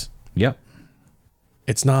this. Yep.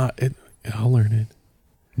 It's not, I'll learn it.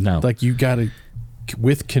 No. Like, you got to,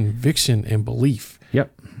 with conviction and belief.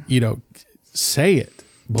 Yep. Say it,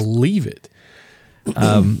 believe it.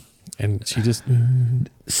 And she just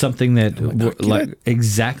something that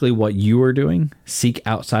exactly what you were doing. Seek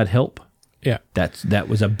outside help. Yeah, that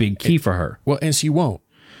was a big key for her. Well, and she won't.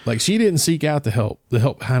 Like, she didn't seek out the help. The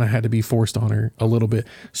help kind of had to be forced on her a little bit.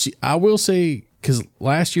 I will say, because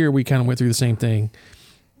last year we kind of went through the same thing.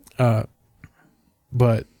 But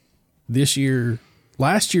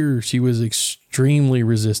last year she was extremely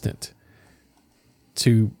resistant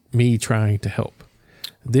to me trying to help.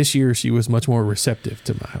 This year she was much more receptive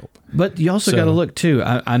to my help. But you also got to look too.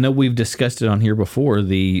 I know we've discussed it on here before.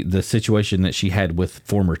 The situation that she had with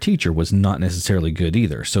former teacher was not necessarily good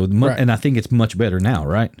either. So, right. And I think it's much better now,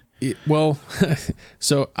 right?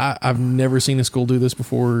 So I've never seen a school do this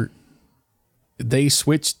before. They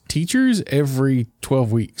switch teachers every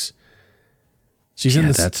 12 weeks. She's in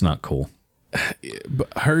this. That's not cool.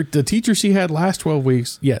 But the teacher she had last 12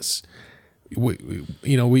 weeks, yes.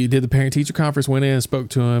 We did the parent teacher conference, went in and spoke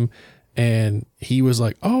to him, and he was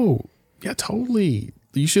like, oh yeah, totally.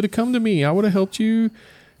 You should have come to me. I would have helped you.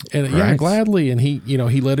 And right. Yeah, gladly. And he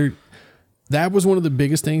let her, that was one of the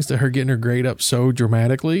biggest things to her getting her grade up so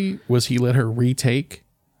dramatically was he let her retake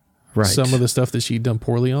some of the stuff that she'd done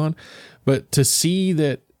poorly on. But to see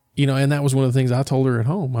that, and that was one of the things I told her at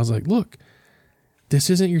home. I was like, look, this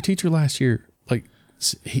isn't your teacher last year. Like,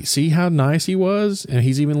 see how nice he was, and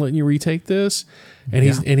he's even letting you retake this, and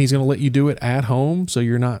he's going to let you do it at home, so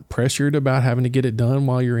you're not pressured about having to get it done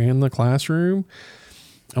while you're in the classroom.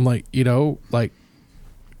 I'm like, you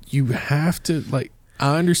have to, like,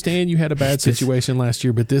 I understand you had a bad situation last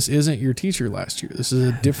year, but this isn't your teacher last year. This is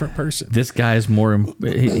a different person. This guy is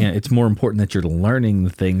it's more important that you're learning the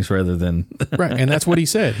things rather than right. And that's what he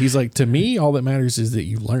said. He's like, to me, all that matters is that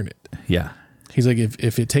you learn it. Yeah. He's like,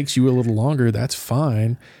 if it takes you a little longer, that's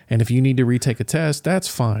fine. And if you need to retake a test, that's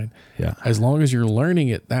fine. Yeah. As long as you're learning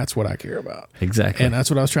it, that's what I care about. Exactly. And that's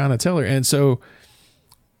what I was trying to tell her. And so,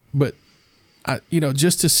 but I,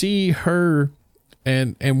 just to see her,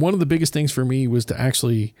 and one of the biggest things for me was to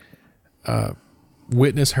actually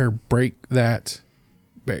witness her break that,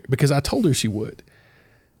 because I told her she would.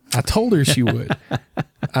 I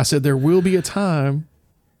said, there will be a time,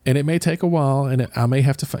 and it may take a while, and I may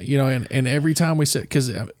have to, and every time we said,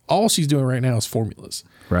 because all she's doing right now is formulas.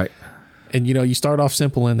 Right. And, you start off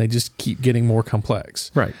simple and they just keep getting more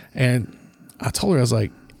complex. Right. And I told her, I was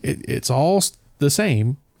like, it's all the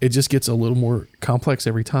same. It just gets a little more complex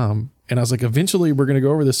every time. And I was like, eventually we're going to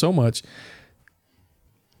go over this so much,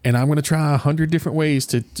 and I'm going to try 100 different ways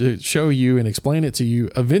to show you and explain it to you.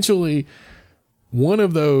 Eventually, one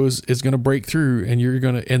of those is going to break through, and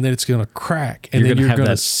and then it's going to crack, and then you're going to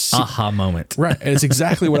have that aha moment. Right. And it's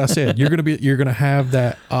exactly what I said. You're going to have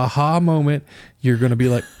that aha moment. You're going to be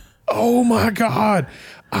like, oh my God,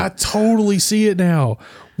 I totally see it now.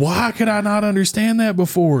 why could I not understand that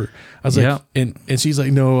before? I was like, and she's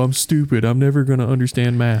like, no, I'm stupid. I'm never going to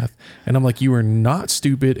understand math. And I'm like, you are not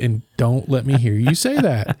stupid, and don't let me hear you say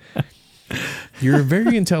that. You're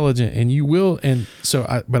very intelligent, and you will. And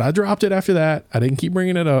so but I dropped it after that. I didn't keep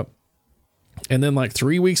bringing it up. And then like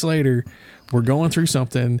 3 weeks later, we're going through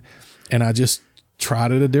something, and I just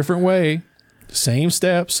tried it a different way. Same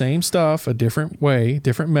steps, same stuff, a different way,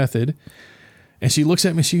 different method. And she looks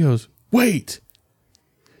at me, she goes, wait,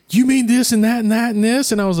 you mean this and that and that and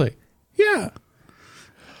this? And I was like, yeah.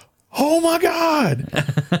 Oh my God.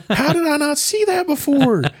 How did I not see that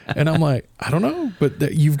before? And I'm like, I don't know,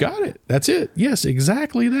 but you've got it. That's it. Yes,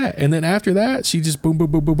 exactly that. And then after that, she just boom,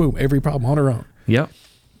 boom, boom, boom, boom, every problem on her own. Yep.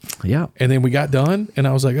 Yeah. And then we got done, and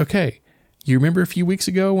I was like, okay, you remember a few weeks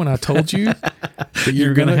ago when I told you that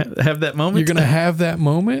you're going to have that moment? You're going to have that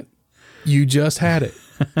moment. You just had it.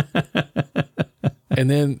 And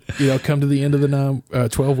then, come to the end of the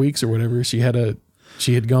 12 weeks or whatever, she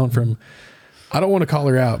had gone from, I don't want to call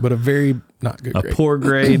her out, but a very not good grade. A poor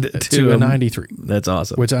grade to a 93. That's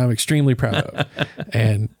awesome. Which I'm extremely proud of.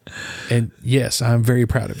 And yes, I'm very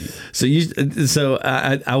proud of you. So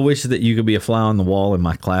I wish that you could be a fly on the wall in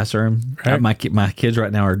my classroom. Right. My kids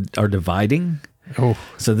right now are dividing. Oh,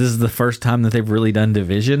 so this is the first time that they've really done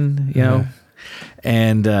division, know,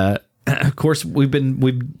 and of course we've been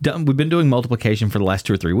doing multiplication for the last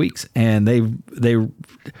 2 or 3 weeks, and they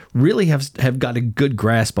really have got a good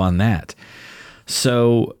grasp on that.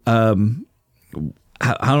 So I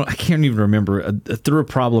can't even remember. Threw a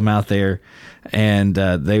problem out there, and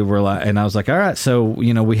they were like, and I was like, all right, so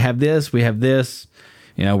we have this.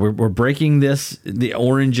 We're breaking the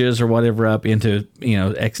oranges or whatever up into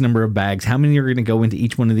X number of bags. How many are going to go into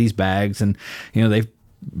each one of these bags? And they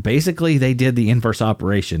did the inverse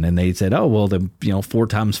operation, and they said, oh well, 4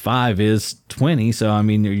 times 5 is 20. So I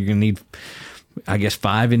mean, you're going to need, I guess,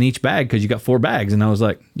 5 in each bag because you got 4 bags. And I was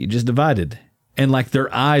like, you just divided. And like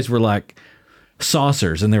their eyes were like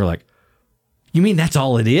saucers, and they were like, you mean that's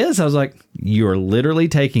all it is? I was like, you're literally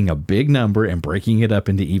taking a big number and breaking it up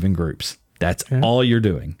into even groups. That's all you're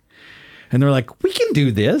doing. And they're like, we can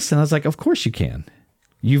do this. And I was like, of course you can.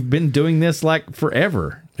 You've been doing this like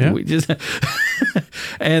forever. Yeah. We just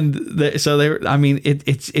so they were, I mean, it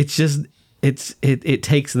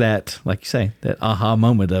takes that, like you say, that aha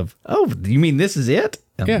moment of, oh, you mean this is it?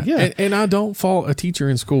 Yeah. Yeah. And I don't fault a teacher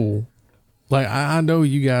in school. Like, I know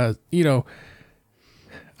you guys,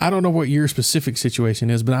 I don't know what your specific situation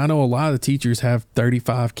is, but I know a lot of the teachers have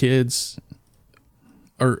 35 kids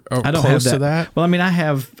or I don't close have to that. Well, I mean, I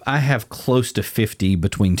have close to 50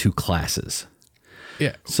 between 2 classes.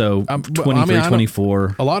 Yeah. So 23,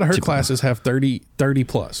 24. A lot of her classes have 30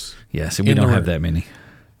 plus. Yes, and we don't have that many.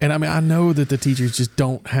 And I mean, I know that the teachers just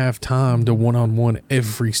don't have time to one-on-one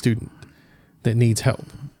every student that needs help.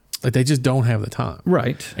 Like, they just don't have the time.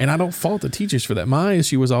 Right. And I don't fault the teachers for that. My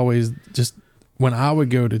issue was always just when I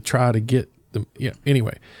would go to try to get them,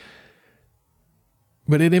 anyway.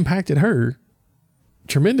 But it impacted her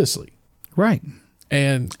tremendously. Right.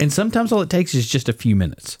 And sometimes all it takes is just a few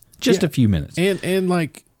minutes. Just a few minutes. And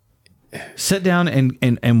like, sit down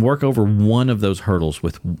and work over one of those hurdles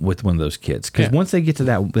with one of those kids. Because once they get to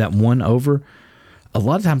that one over, a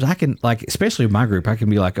lot of times I can, like, especially in my group, I can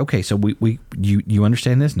be like, okay, so you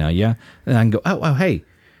understand this now, yeah? And I can go, oh, hey,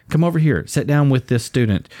 come over here, sit down with this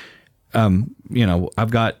student.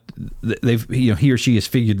 I've got, he or she has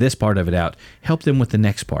figured this part of it out. Help them with the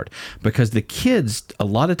next part, because the kids a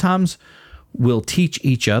lot of times will teach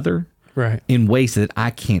each other in ways that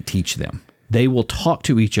I can't teach them. They will talk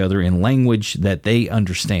to each other in language that they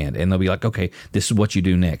understand, and they'll be like, okay, this is what you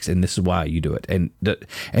do next, and this is why you do it. And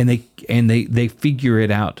they figure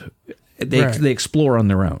it out. They explore on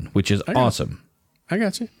their own, which is awesome. I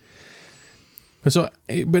got you.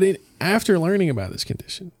 After learning about this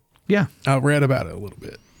condition, I read about it a little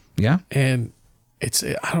bit. Yeah. And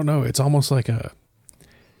I don't know, it's almost like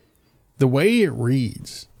the way it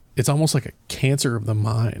reads, it's almost like a cancer of the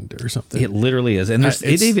mind or something. It literally is. And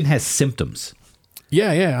it even has symptoms.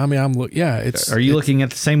 Yeah. I mean, Are you looking at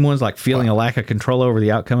the same ones, like feeling a lack of control over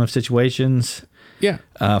the outcome of situations? Yeah.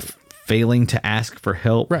 Failing to ask for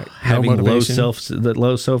help. Right. Having low self,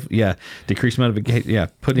 decreased motivation.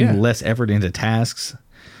 Putting less effort into tasks.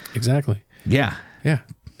 Exactly. Yeah. Yeah.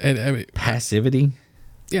 And I mean, passivity.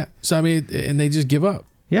 Yeah. So, I mean, and they just give up.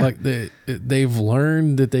 Yeah. Like they've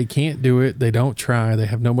learned that they can't do it. They don't try. They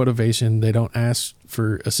have no motivation. They don't ask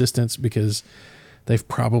for assistance because they've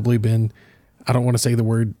probably been, I don't want to say the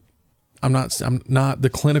word, I'm not the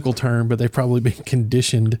clinical term, but they've probably been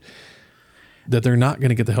conditioned that they're not going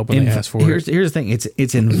to get the help when they ask for it. Here's the thing.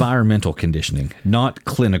 It's environmental conditioning, not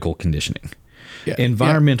clinical conditioning. Yeah,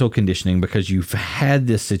 environmental conditioning, because you've had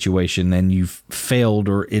this situation and you've failed,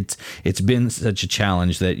 or it's been such a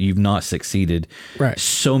challenge that you've not succeeded Right.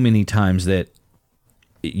 so many times that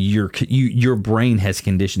your brain has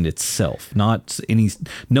conditioned itself. No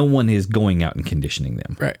one is going out and conditioning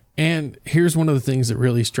them. Right. And here's one of the things that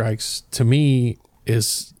really strikes to me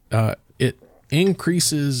is it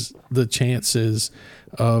increases the chances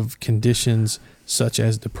of conditions such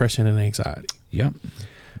as depression and anxiety. Yeah.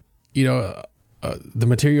 You know, the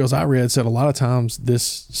materials I read said a lot of times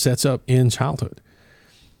this sets up in childhood,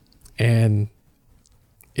 and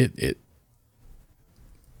it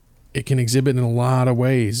can exhibit in a lot of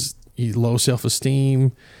ways. Low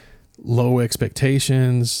self-esteem, low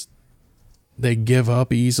expectations. They give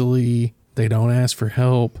up easily. They don't ask for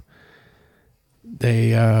help.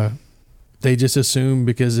 They just assume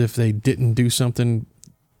because if they didn't do something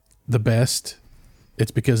the best,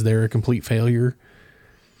 it's because they're a complete failure.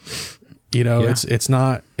 You know, Yeah. it's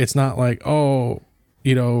not like, oh,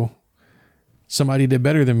 you know, somebody did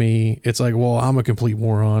better than me. It's like, well, I'm a complete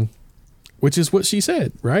moron, which is what she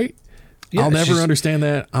said, right? Yeah, I'll never understand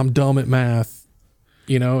that. I'm dumb at math.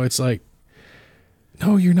 You know, it's like,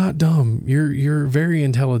 no, you're not dumb. You're very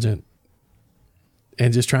intelligent.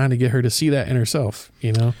 And just trying to get her to see that in herself,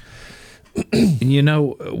 you know? You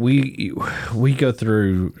know, we go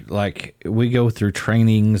through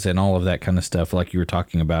trainings and all of that kind of stuff, like you were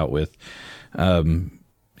talking about with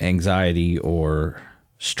anxiety or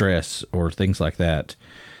stress or things like that.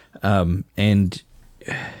 And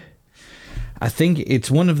I think it's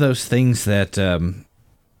one of those things that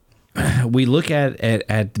we look at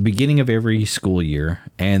the beginning of every school year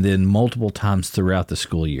and then multiple times throughout the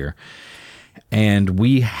school year. And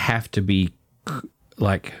we have to be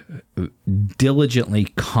like diligently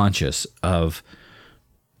conscious of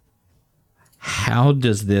how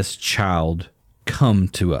does this child come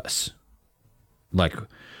to us? Like,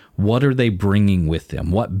 what are they bringing with them?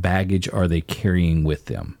 What baggage are they carrying with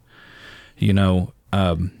them? You know,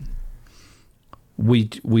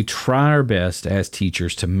 we try our best as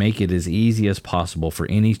teachers to make it as easy as possible for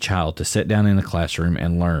any child to sit down in a classroom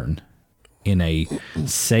and learn in a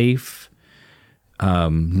safe,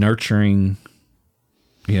 nurturing,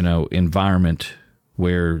 environment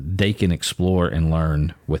where they can explore and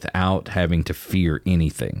learn without having to fear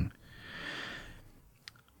anything.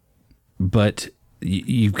 But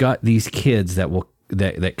you've got these kids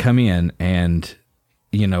that come in and,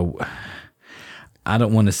 I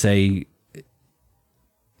don't want to say,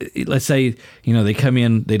 let's say, they come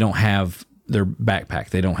in, they don't have their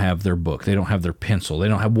backpack, they don't have their book, they don't have their pencil, they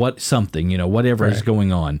don't have whatever is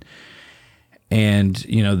going on. And,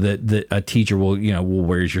 a teacher will, well,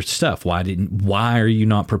 where's your stuff? Why are you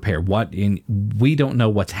not prepared? We don't know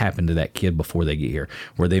what's happened to that kid before they get here.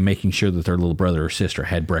 Were they making sure that their little brother or sister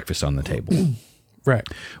had breakfast on the table? Right.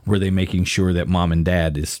 Were they making sure that mom and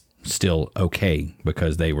dad is still okay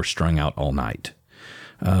because they were strung out all night?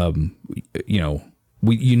 You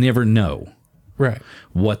never know. Right.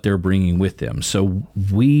 What they're bringing with them. So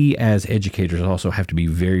we as educators also have to be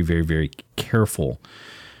very, very, very careful.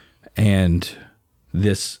 And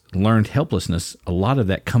this learned helplessness, a lot of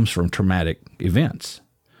that comes from traumatic events.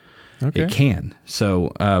 Okay. It can.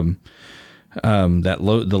 So the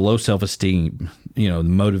low self-esteem, the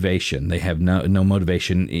motivation, they have no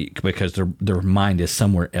motivation because their mind is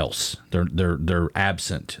somewhere else. They're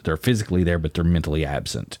absent. They're physically there, but they're mentally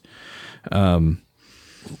absent. All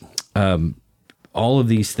of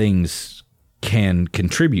these things can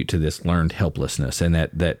contribute to this learned helplessness and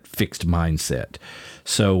that fixed mindset.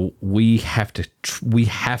 So we have to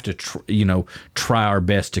try our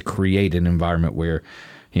best to create an environment where,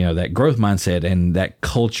 that growth mindset and that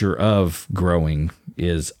culture of growing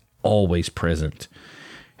is always present.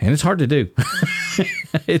 And it's hard to do.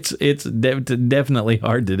 it's definitely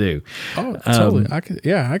hard to do. Oh, totally.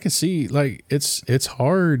 I could see, like, it's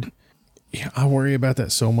hard. Yeah, I worry about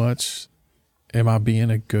that so much. Am I being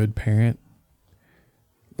a good parent?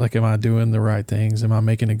 Like, am I doing the right things? Am I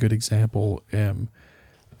making a good example?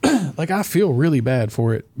 Like, I feel really bad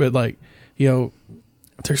for it, but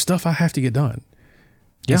there's stuff I have to get done.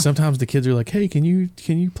 Yeah. And sometimes the kids are like, "Hey, can you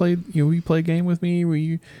play? Will you play a game with me? Will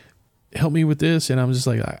you help me with this?" And I'm just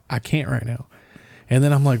like, I can't right now. And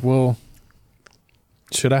then I'm like, well,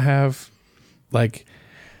 should I have,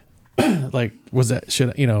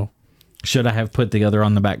 should I have put the other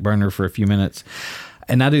on the back burner for a few minutes?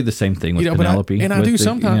 And I do the same thing with Penelope. I do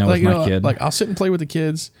sometimes, with my kid. Like, I'll sit and play with the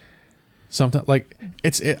kids. Sometimes,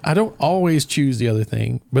 I don't always choose the other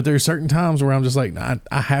thing, but there's certain times where I'm just like, nah,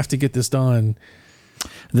 I have to get this done.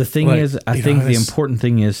 The thing is, I think the important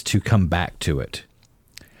thing is to come back to it.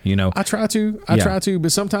 You know, I try to,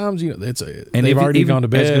 but sometimes, you know, and they've already gone to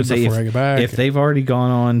I was bed gonna say, before I get back. If they've already gone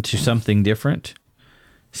on to something different,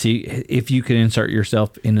 see if you can insert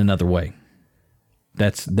yourself in another way.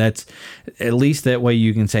 That's at least that way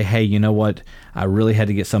you can say, hey, you know what? I really had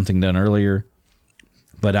to get something done earlier,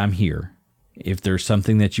 but I'm here. If there's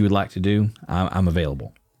something that you would like to do, I'm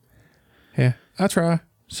available. Yeah, I try.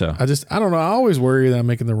 So I don't know. I always worry that I'm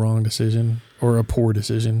making the wrong decision or a poor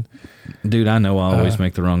decision. Dude, I know I always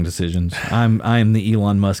make the wrong decisions. I am the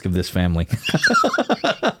Elon Musk of this family.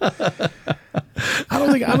 I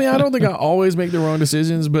don't think I always make the wrong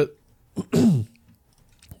decisions, but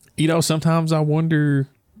you know, sometimes I wonder,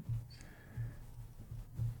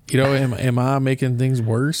 you know, am I making things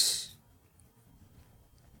worse?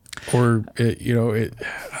 Or I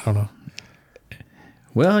don't know.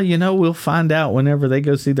 Well, you know, we'll find out whenever they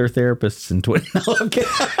go see their therapists in 20. No, I'm kidding.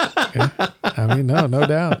 I mean, no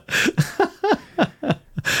doubt.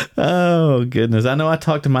 Oh, goodness. I know I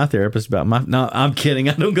talked to my therapist about no, I'm kidding.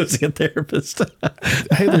 I don't go see a therapist.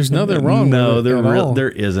 Hey, there's nothing wrong with it. There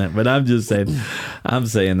isn't. But I'm just saying,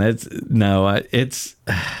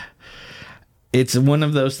 it's one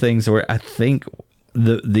of those things where I think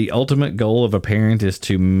the ultimate goal of a parent is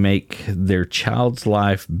to make their child's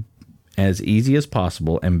life as easy as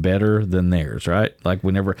possible and better than theirs, right? Like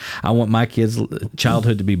whenever I want my kids'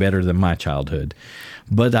 childhood to be better than my childhood,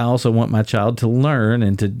 but I also want my child to learn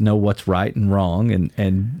and to know what's right and wrong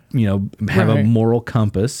and you know, have a moral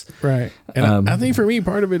compass. Right. And I think for me,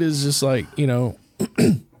 part of it is just like, you know,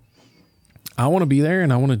 I want to be there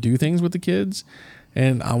and I want to do things with the kids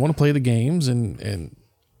and I want to play the games and,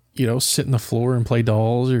 you know, sit in the floor and play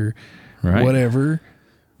dolls or whatever.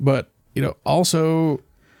 But, you know, also,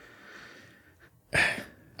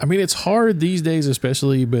 I mean, it's hard these days,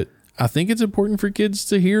 especially, but I think it's important for kids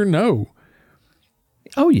to hear no.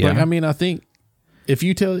 Oh yeah. Like, I mean, I think if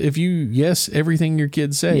you yes everything your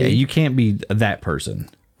kids say, yeah, you can't be that person,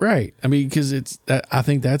 right? I mean, because I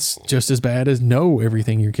think that's just as bad as no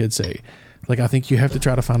everything your kids say. Like, I think you have to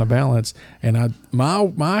try to find a balance. And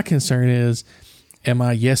my concern is, am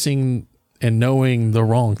I yesing and knowing the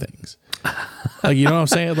wrong things? Like, you know what I'm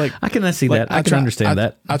saying? Like, I can see that. I can understand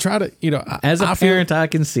that. I try to, you know, as a parent, I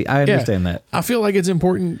understand that. I feel like it's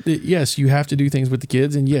important that, yes, you have to do things with the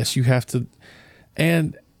kids, and yes, you have to,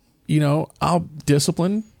 and, you know, I'll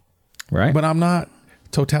discipline, right? But I'm not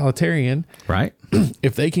totalitarian, right?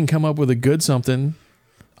 If they can come up with a good something,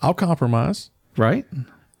 I'll compromise, right?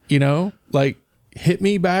 You know, like, hit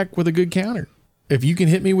me back with a good counter. If you can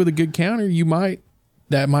hit me with a good counter,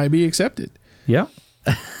 that might be accepted. Yeah.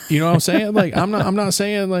 You know what I'm saying? Like, I'm not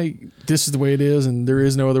saying like this is the way it is and there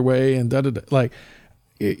is no other way and like,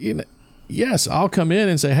 you know, yes, I'll come in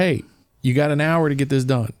and say, hey, you got an hour to get this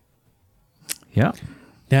done. Yeah.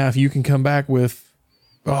 Now, if you can come back with,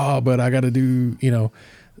 but I got to do, you know,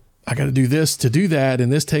 I got to do this to do that,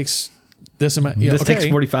 and this takes this amount. You know, this takes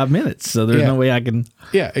 45 minutes, so there's no way I can.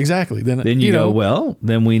 Yeah, exactly. Then you go, well,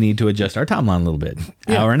 then we need to adjust our timeline a little bit.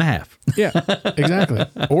 Hour and a half. Yeah, exactly.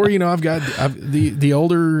 Or, you know, I've the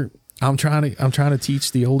older. I'm trying to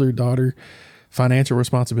teach the older daughter financial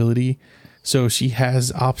responsibility, so she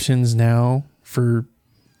has options now for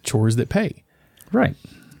chores that pay. Right.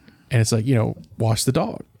 And it's like, you know, wash the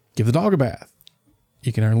dog, give the dog a bath.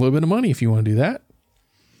 You can earn a little bit of money if you want to do that.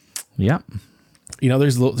 Yeah. You know,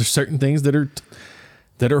 there's certain things that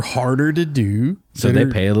are harder to do. So they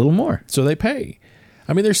pay a little more. So they pay.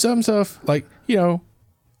 I mean, there's some stuff like, you know,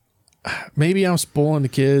 maybe I'm spoiling the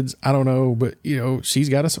kids. I don't know, but you know, she's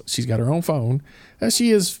got her own phone.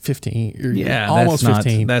 She is 15 or almost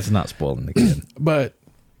 15. That's not spoiling the kid. But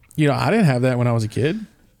you know, I didn't have that when I was a kid.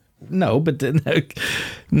 No, but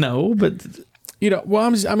you know, well,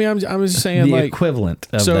 I'm just saying the like equivalent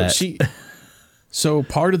of that. So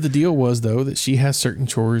part of the deal was though that she has certain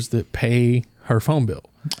chores that pay her phone bill.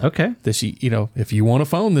 Okay. That she, you know, if you want a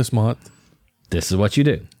phone this month, this is what you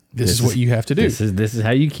do. This is what you have to do. This is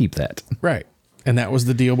how you keep that. Right. And that was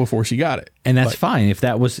the deal before she got it. And that's fine. If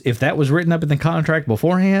that was written up in the contract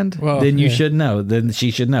beforehand, then you should know. Then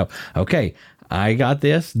she should know. Okay, I got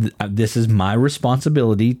this. This is my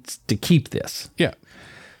responsibility to keep this. Yeah.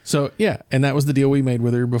 So, yeah. And that was the deal we made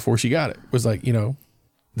with her before she got it. Was like, you know,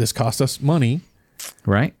 this cost us money.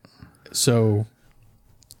 Right. So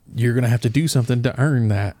you're going to have to do something to earn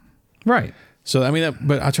that. Right. So, I mean,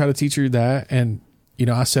 but I try to teach her that. And, you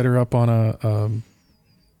know, I set her up on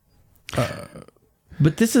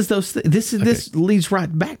but this leads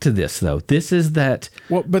right back to this though. This is that.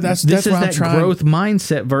 Well, but that's that trying. Growth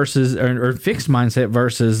mindset versus or fixed mindset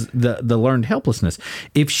versus the learned helplessness.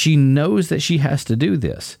 If she knows that she has to do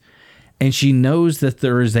this, and she knows that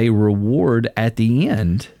there is a reward at the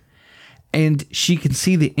end, and she can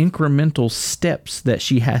see the incremental steps that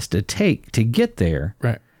she has to take to get there.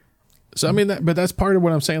 Right. So, I mean, but that's part of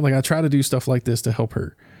what I'm saying. Like, I try to do stuff like this to help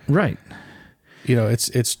her. Right. You know, it's,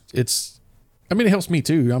 I mean, it helps me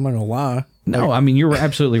too. I'm not going to lie. No, like, I mean, you're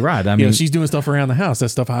absolutely right. I mean, she's doing stuff around the house.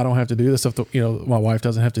 That's stuff I don't have to do. That's stuff that, my wife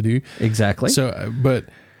doesn't have to do. Exactly. So, but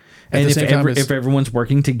at and the same time, if everyone's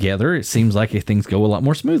working together, it seems like things go a lot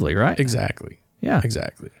more smoothly, right? Exactly. Yeah.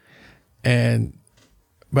 Exactly.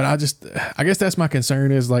 But I guess that's my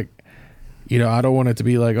concern is like, I don't want it to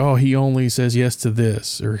be like, oh, he only says yes to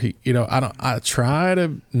this, or I try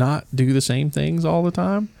to not do the same things all the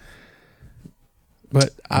time, but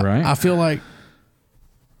I feel like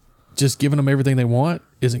just giving them everything they want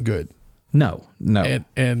isn't good. No.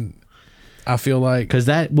 And I feel like, because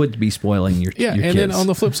that would be spoiling your and kids. then on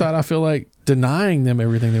the flip side, I feel like denying them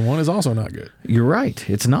everything they want is also not good. You're right.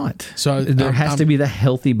 It's not. So there has to be the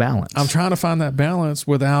healthy balance. I'm trying to find that balance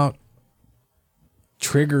without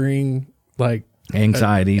triggering like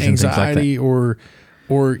anxiety and things like that. or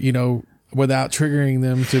without triggering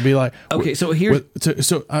them to be like, okay, so here,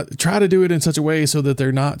 so I try to do it in such a way so that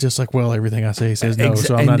they're not just like, well, everything I say says no,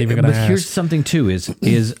 so I'm not even going to ask. But here's something too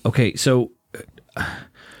is okay. So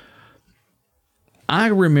I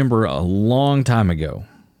remember a long time ago,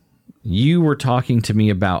 you were talking to me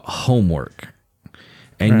about homework,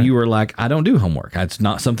 and you were like, I don't do homework. That's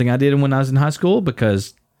not something I did when I was in high school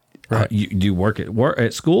because you do work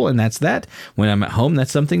at school, and that's that. When I'm at home,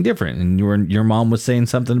 that's something different. And your mom was saying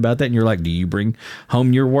something about that, and you're like, do you bring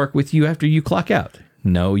home your work with you after you clock out?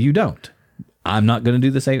 No, you don't. I'm not going to do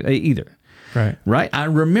the same either. Right. I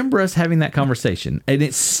remember us having that conversation, and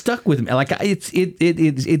it stuck with me. Like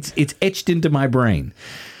it's etched into my brain.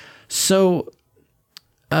 So,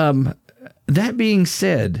 that being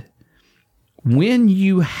said, when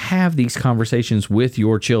you have these conversations with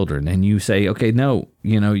your children and you say, okay, no,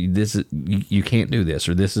 this is, you can't do this,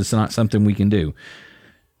 or this is not something we can do.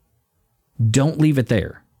 Don't leave it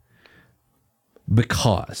there.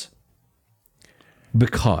 Because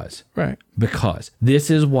this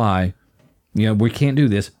is why, we can't do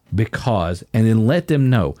this because, and then let them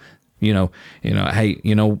know, hey,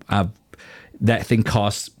 that thing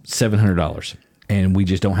costs $700. And we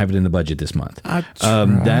just don't have it in the budget this month. That's,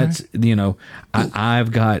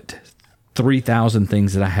 I've got 3,000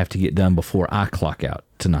 things that I have to get done before I clock out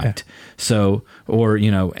tonight. Yeah. So,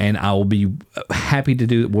 and I will be happy to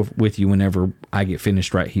do it with you whenever I get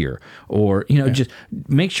finished right here. Or, just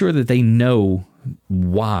make sure that they know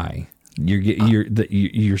why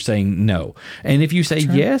you're saying no. And if you say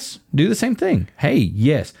yes, do the same thing. Hey,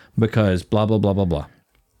 yes, because blah, blah, blah, blah, blah.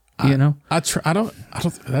 I don't,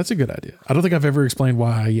 that's a good idea. I don't think I've ever explained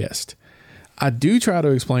why I yesed. I do try to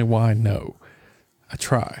explain why no. I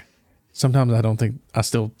try. Sometimes I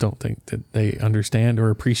still don't think that they understand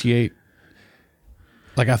or appreciate.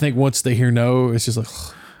 Like, I think once they hear no, it's just like,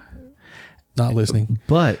 not listening.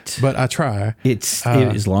 But I try. It's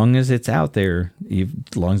as long as it's out there,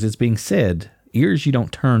 as long as it's being said, ears you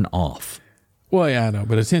don't turn off. Well, yeah, I know,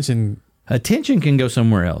 but attention can go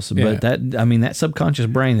somewhere else, but that subconscious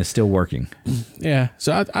brain is still working. Yeah.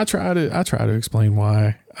 So I try to explain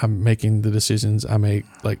why I'm making the decisions I make.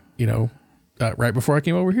 Like, right before I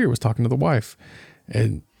came over here, I was talking to the wife,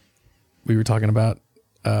 and we were talking about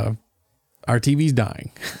our TV's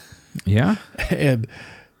dying. Yeah. And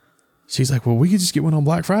she's like, well, we could just get one on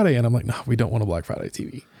Black Friday. And I'm like, no, we don't want a Black Friday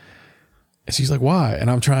TV. And she's like, why? And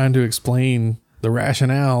I'm trying to explain the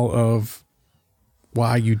rationale of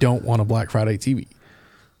why you don't want a Black Friday TV.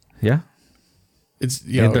 Yeah. It's,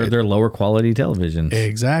 they're lower quality televisions.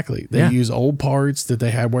 Exactly. They use old parts that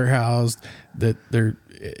they had warehoused that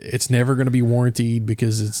it's never going to be warranted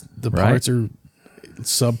because the parts are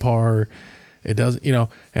subpar. It doesn't, and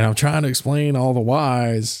I'm trying to explain all the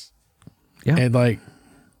whys. Yeah. And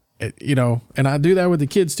and I do that with the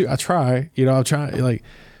kids too. I try, I'll try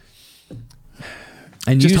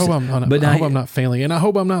and just hope I'm not failing. And I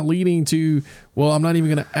hope I'm not leading to, well, I'm not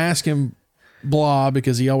even going to ask him blah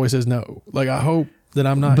because he always says no. Like, I hope that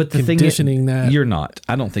I'm not conditioning that. You're not.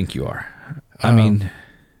 I don't think you are. I mean,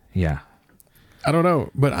 yeah. I don't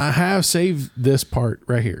know. But I have saved this part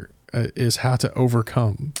right here is how to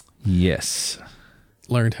overcome. Yes.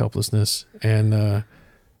 Learned helplessness. And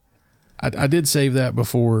I did save that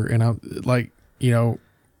before. And I'm like,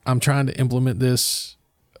 I'm trying to implement this.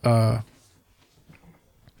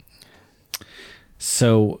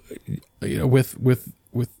 So, with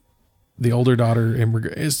the older daughter,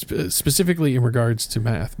 specifically in regards to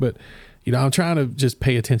math, but I'm trying to just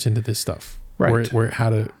pay attention to this stuff, right? Where how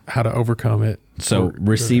to overcome it. So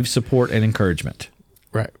receive support and encouragement,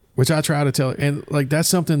 right? which I try to tell, and like that's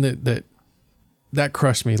something that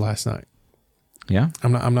crushed me last night. Yeah.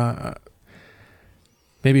 I'm not.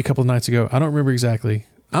 Maybe a couple of nights ago, I don't remember exactly.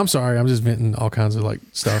 I'm sorry, I'm just venting all kinds of like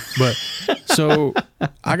stuff. But so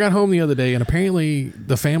I got home the other day, and apparently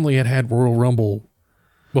the family had Royal Rumble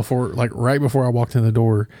before, like right before I walked in the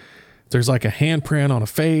door. There's like a handprint on a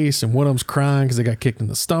face, and one of them's crying because they got kicked in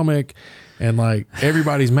the stomach, and like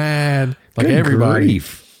everybody's mad, like Good everybody.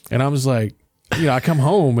 grief. And I was like, I come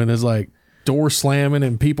home and there's like door slamming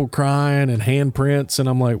and people crying and handprints, and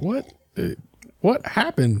I'm like, what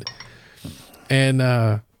happened? And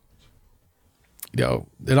it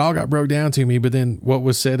all got broke down to me. But then what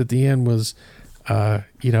was said at the end was,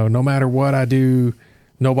 no matter what I do,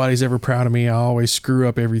 nobody's ever proud of me. I always screw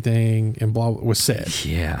up everything, and blah was said.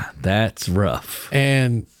 Yeah, that's rough.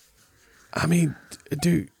 And I mean,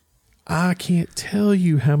 dude, I can't tell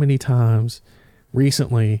you how many times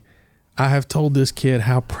recently I have told this kid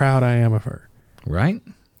how proud I am of her. Right?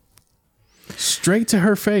 Straight to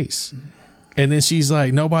her face. And then she's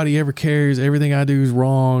like, nobody ever cares. Everything I do is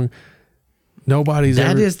wrong. Nobody's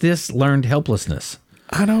That ever. is this learned helplessness.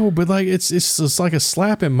 I know, but like it's just like a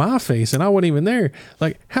slap in my face, and I wasn't even there.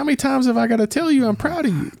 Like, how many times have I got to tell you I'm proud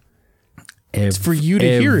of you? It's for you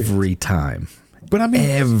to hear it every time. But I mean,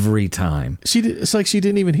 Every time. it's like she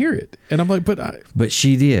didn't even hear it, and I'm like, But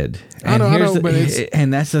she did. I know, but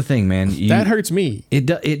and that's the thing, man. that hurts me. It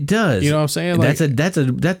does. You know what I'm saying? Like,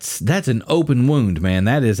 that's an open wound, man.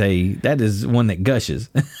 That is one that gushes.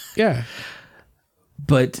 yeah.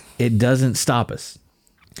 But it doesn't stop us.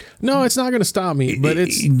 No, it's not going to stop me. But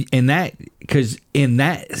it's because in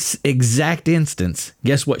that exact instance,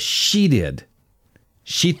 guess what she did?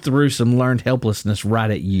 She threw some learned helplessness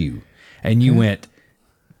right at you, and you went,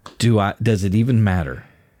 does it even matter?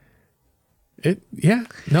 Yeah.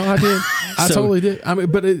 No, I did. I totally did. I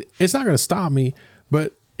mean, but it's not going to stop me.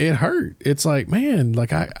 But it hurt. It's like, man,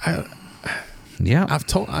 like Yeah.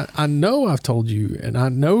 I know I've told you, and I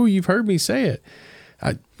know you've heard me say it.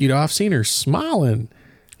 I've seen her smiling.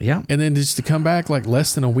 Yeah. And then just to come back like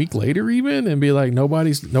less than a week later even and be like,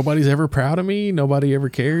 nobody's ever proud of me. Nobody ever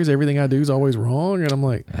cares. Everything I do is always wrong. And I'm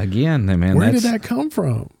like, again, man, where did that come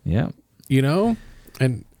from? Yeah.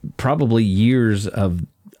 And probably years of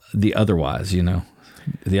the otherwise,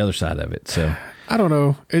 the other side of it. So I don't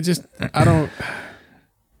know. It just, I don't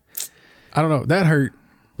know. That hurt.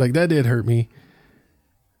 Like that did hurt me.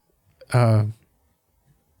 Yeah.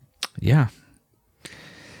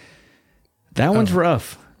 That one's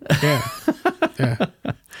rough. Yeah. Yeah.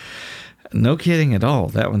 No kidding at all.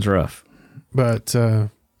 That one's rough. But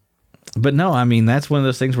no, I mean, that's one of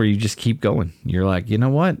those things where you just keep going. You're like, you know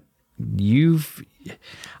what?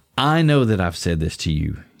 I know that I've said this to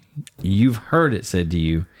you. You've heard it said to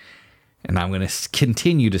you, and I'm going to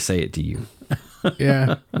continue to say it to you.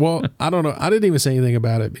 Yeah. Well, I don't know. I didn't even say anything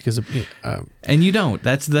about it because and you don't.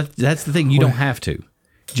 That's the thing. You don't have to.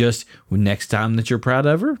 Just next time that you're proud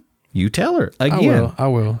of her, you tell her again. I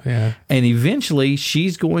will. Yeah. And eventually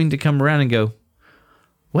she's going to come around and go,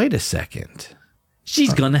 wait a second.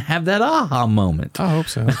 She's going to have that aha moment. I hope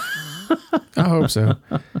so. I hope so.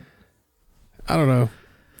 I don't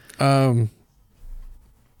know.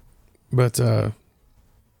 But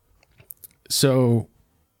so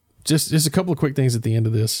just a couple of quick things at the end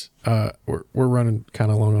of this. We're running kind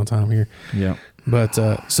of long on time here. Yeah. But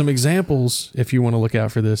some examples, if you want to look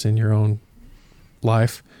out for this in your own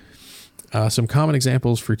life, some common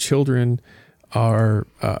examples for children are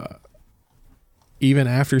even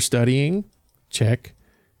after studying, check.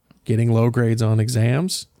 Getting low grades on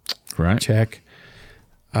exams, right? Check.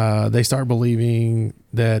 They start believing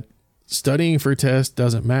that studying for tests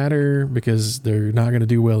doesn't matter because they're not going to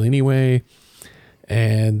do well anyway,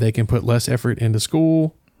 and they can put less effort into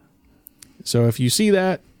school. So if you see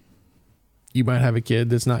that, you might have a kid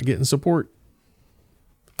that's not getting support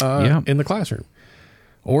in the classroom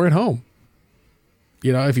or at home.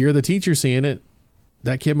 If you're the teacher seeing it,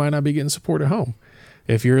 that kid might not be getting support at home.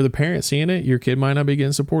 If you're the parent seeing it, your kid might not be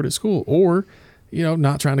getting support at school, or,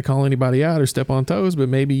 not trying to call anybody out or step on toes, but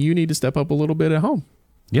maybe you need to step up a little bit at home.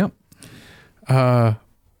 Yep.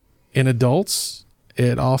 In adults,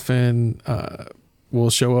 it often will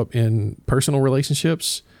show up in personal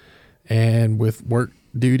relationships and with work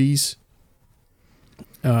duties.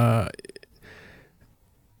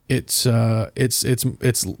 It's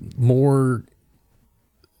more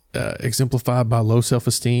exemplified by low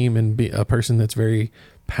self-esteem and be a person that's very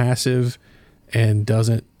passive and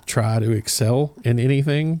doesn't try to excel in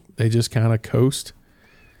anything. They just kind of coast.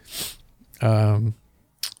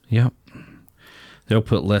 Yep. They'll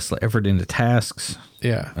put less effort into tasks.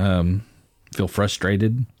 Yeah. Feel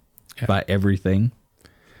frustrated by everything.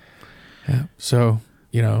 Yeah. So,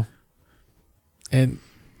 and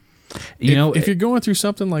if you're going through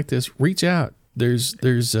something like this, reach out. There's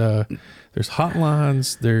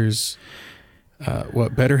hotlines. There's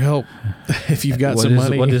BetterHelp. If you've got some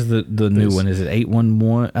money. What is the new one? Is it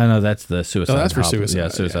 811? I know that's the suicide. Oh, that's for suicide. Yeah,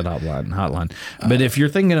 suicide hotline. But if you're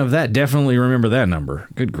thinking of that, definitely remember that number.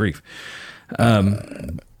 Good grief. I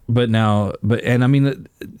mean,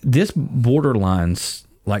 this borderlines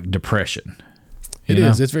like depression. It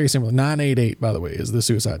is. It's very similar. 988, by the way, is the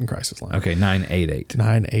suicide and crisis line. Okay, 988.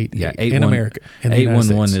 988. Yeah, in America.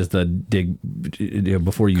 811 is the dig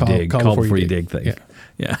before you dig. Call before you dig thing.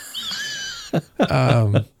 Yeah.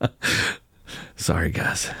 Sorry,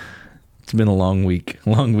 guys. It's been a long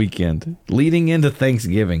weekend, leading into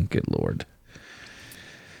Thanksgiving. Good Lord.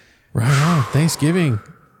 Right on. Thanksgiving.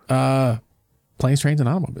 Planes, Trains, and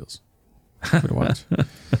Automobiles. Good to watch.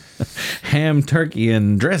 Ham, turkey,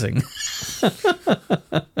 and dressing.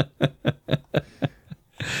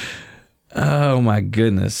 Oh my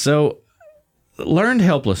goodness. So, learned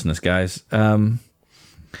helplessness, guys.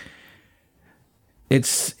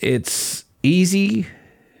 It's easy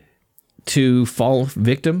to fall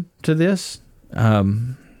victim to this.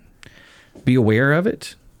 Be aware of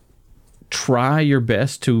it. Try your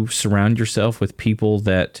best to surround yourself with people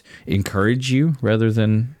that encourage you rather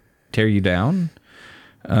than tear you down.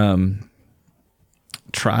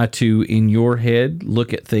 Try to, in your head,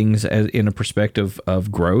 look at things as in a perspective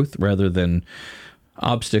of growth rather than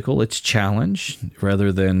obstacle. It's challenge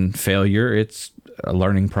rather than failure. It's a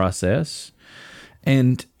learning process.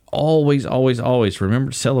 And always, always, always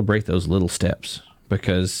remember to celebrate those little steps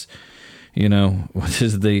because, what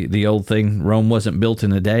is the old thing? Rome wasn't built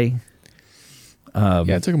in a day.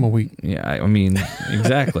 It took them a week. Yeah, I mean,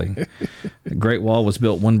 exactly. The Great Wall was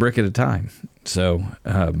built one brick at a time. So,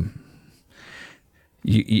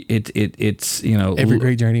 it's every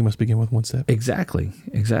great journey must begin with one step. Exactly.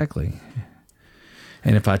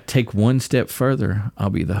 And if I take one step further, I'll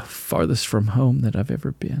be the farthest from home that I've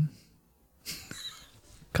ever been.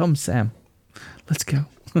 Come, Sam. Let's go.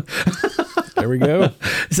 There we go.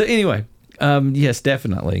 So anyway, yes,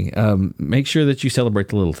 definitely. Make sure that you celebrate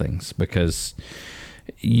the little things because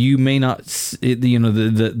you may not,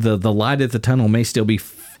 the light at the tunnel may still be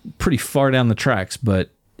pretty far down the tracks, but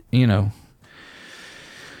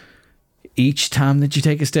each time that you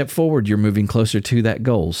take a step forward, you're moving closer to that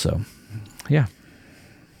goal. So, yeah.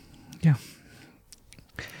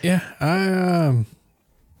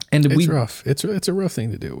 It's rough. It's a rough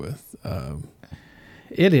thing to deal with.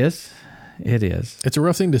 It is. It's a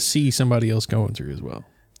rough thing to see somebody else going through as well.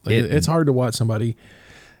 It's hard to watch somebody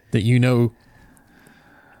that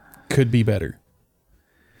could be better.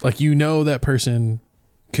 Like that person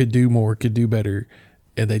could do more, could do better,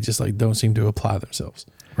 and they just don't seem to apply themselves.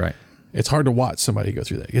 Right. It's hard to watch somebody go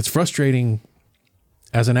through that. It's frustrating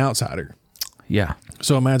as an outsider. Yeah.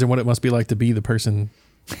 So imagine what it must be like to be the person.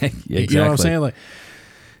 Exactly. You know what I'm saying?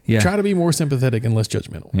 Try to be more sympathetic and less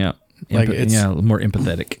judgmental. Yeah. More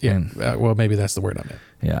empathetic. Yeah. Well, maybe that's the word I meant.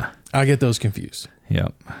 Yeah. I get those confused.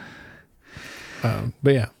 Yep.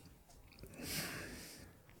 But yeah.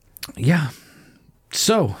 Yeah.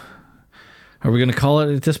 So, are we going to call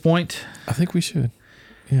it at this point? I think we should.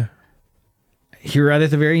 Yeah. Here right at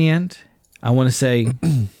the very end, I want to say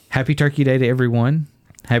Happy Turkey Day to everyone.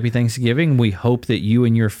 Happy Thanksgiving. We hope that you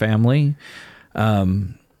and your family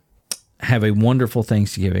have a wonderful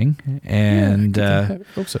Thanksgiving. And I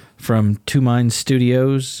hope so. From Two Minds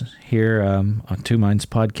Studios here on Two Minds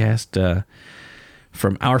Podcast,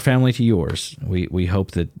 from our family to yours, we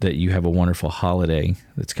hope that you have a wonderful holiday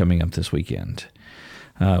that's coming up this weekend.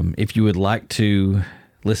 If you would like to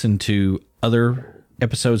listen to other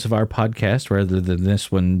episodes of our podcast rather than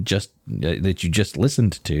this one that you just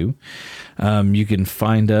listened to, you can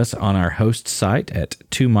find us on our host site at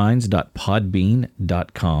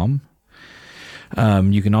twominds.podbean.com.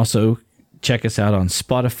 You can also check us out on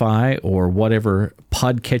Spotify or whatever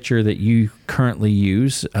podcatcher that you currently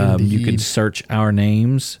use. You can search our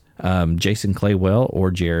names, Jason Claywell or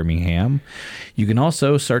Jeremy Ham. You can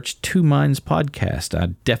also search Two Minds Podcast. I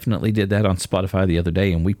definitely did that on Spotify the other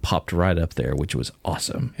day, and we popped right up there, which was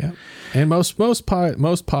awesome. Yeah, and most podcast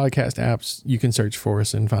apps you can search for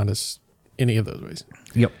us and find us any of those ways.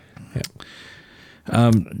 Yep. Yeah.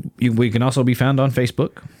 We can also be found on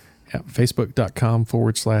Facebook. Yeah,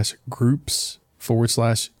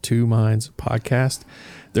 facebook.com/groups/Two Minds Podcast.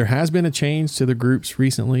 There has been a change to the groups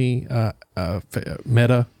recently.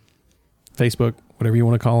 Meta, Facebook, whatever you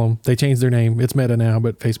want to call them. They changed their name. It's Meta now,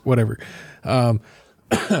 but Facebook, whatever.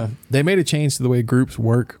 They made a change to the way groups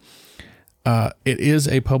work. It is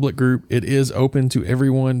a public group. It is open to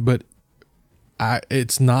everyone, but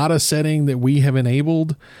it's not a setting that we have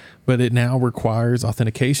enabled, but it now requires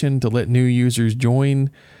authentication to let new users join.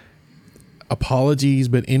 Apologies,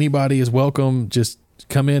 but anybody is welcome. Just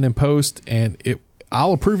come in and post, and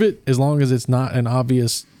I'll approve it as long as it's not an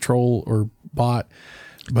obvious troll or bot.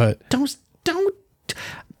 But don't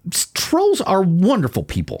trolls are wonderful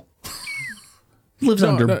people. Lives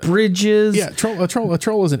under bridges. Yeah, a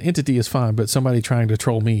troll as an entity is fine, but somebody trying to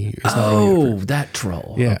troll me is not. Oh, that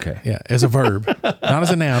troll. Yeah, okay. Yeah, as a verb, not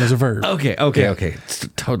as a noun, as a verb. Okay.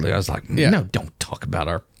 Totally. I was like, no, don't talk about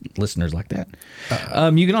our listeners like that.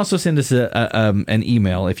 You can also send us an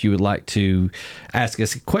email if you would like to ask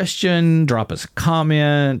us a question, drop us a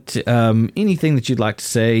comment, anything that you'd like to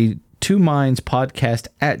say.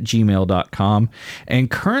 twomindspodcast@gmail.com.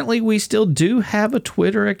 And currently we still do have a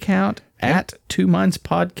Twitter account at Two Minds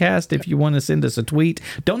Podcast if you want to send us a tweet.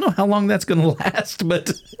 Don't know how long that's going to last,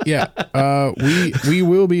 but yeah, we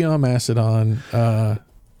will be on Mastodon.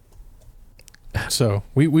 So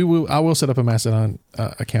I will set up a Mastodon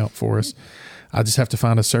account for us. I just have to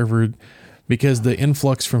find a server because the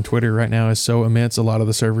influx from Twitter right now is so immense. A lot of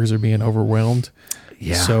the servers are being overwhelmed.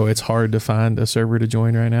 Yeah. So it's hard to find a server to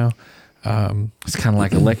join right now. It's kind of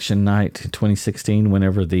like election night 2016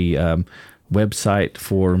 whenever the website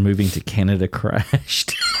for moving to Canada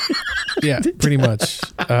crashed. Yeah, pretty much.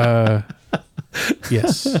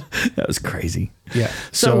 Yes. That was crazy. Yeah.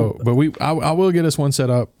 So but I will get us one set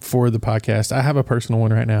up for the podcast. I have a personal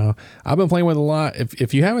one right now. I've been playing with it a lot.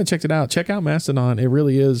 If you haven't checked it out, check out Mastodon. It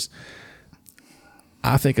really is,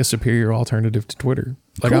 I think, a superior alternative to Twitter.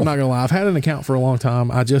 Like, cool. I'm not gonna lie, I've had an account for a long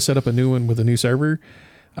time. I just set up a new one with a new server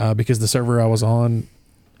because the server I was on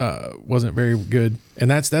wasn't very good.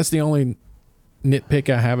 And that's the only nitpick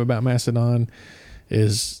I have about Mastodon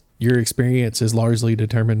is your experience is largely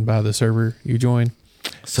determined by the server you join.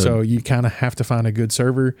 So you kind of have to find a good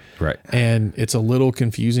server. Right. And it's a little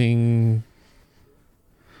confusing.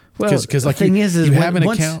 Well, because like the thing is you have an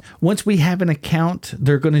account. Once we have an account,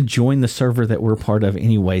 they're going to join the server that we're part of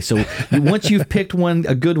anyway. So once you've picked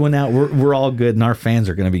a good one out, we're all good, and our fans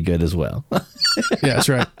are going to be good as well. Yeah, that's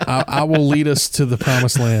right. I will lead us to the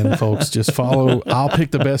promised land, folks. Just follow. I'll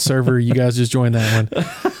pick the best server. You guys just join that one.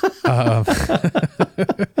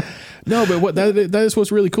 No, but that is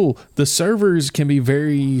what's really cool. The servers can be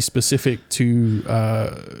very specific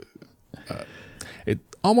to it,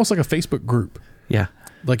 almost like a Facebook group. Yeah.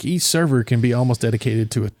 Like each server can be almost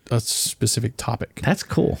dedicated to a specific topic. That's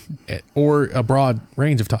cool. Or a broad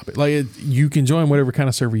range of topics. Like you can join whatever kind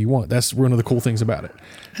of server you want. That's one of the cool things about it.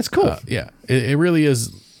 That's cool. Yeah. It really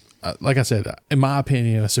is, like I said, in my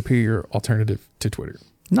opinion, a superior alternative to Twitter.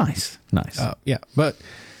 Nice. Yeah. But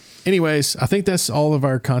anyways, I think that's all of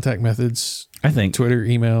our contact methods. I think. Twitter,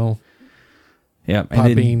 email. Yeah.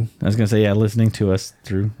 Podbean. I was going to say, listening to us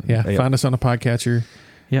through. Yeah. Find us on a podcatcher.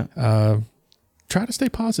 Yeah. Try to stay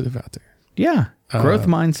positive out there. Yeah. Growth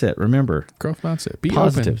mindset. Remember. Growth mindset. Be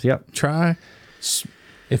positive. Open. Yep. Try.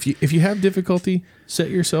 If you have difficulty, set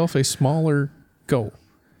yourself a smaller goal.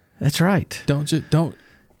 That's right. Don't.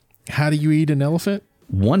 How do you eat an elephant?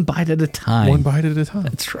 One bite at a time. One bite at a time.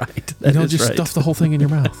 That's right. You don't just stuff the whole thing in your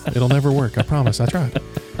mouth. It'll never work. I promise. I tried.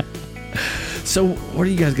 So, what are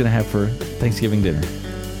you guys going to have for Thanksgiving dinner?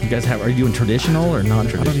 You guys are you doing traditional or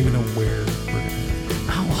non-traditional? I don't even know where we're going to.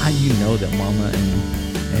 How do you know that Mama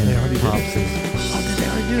and they already Pops did is? Oh, did they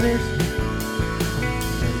already do theirs?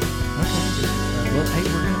 Okay. Well, hey,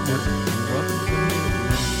 we're welcome to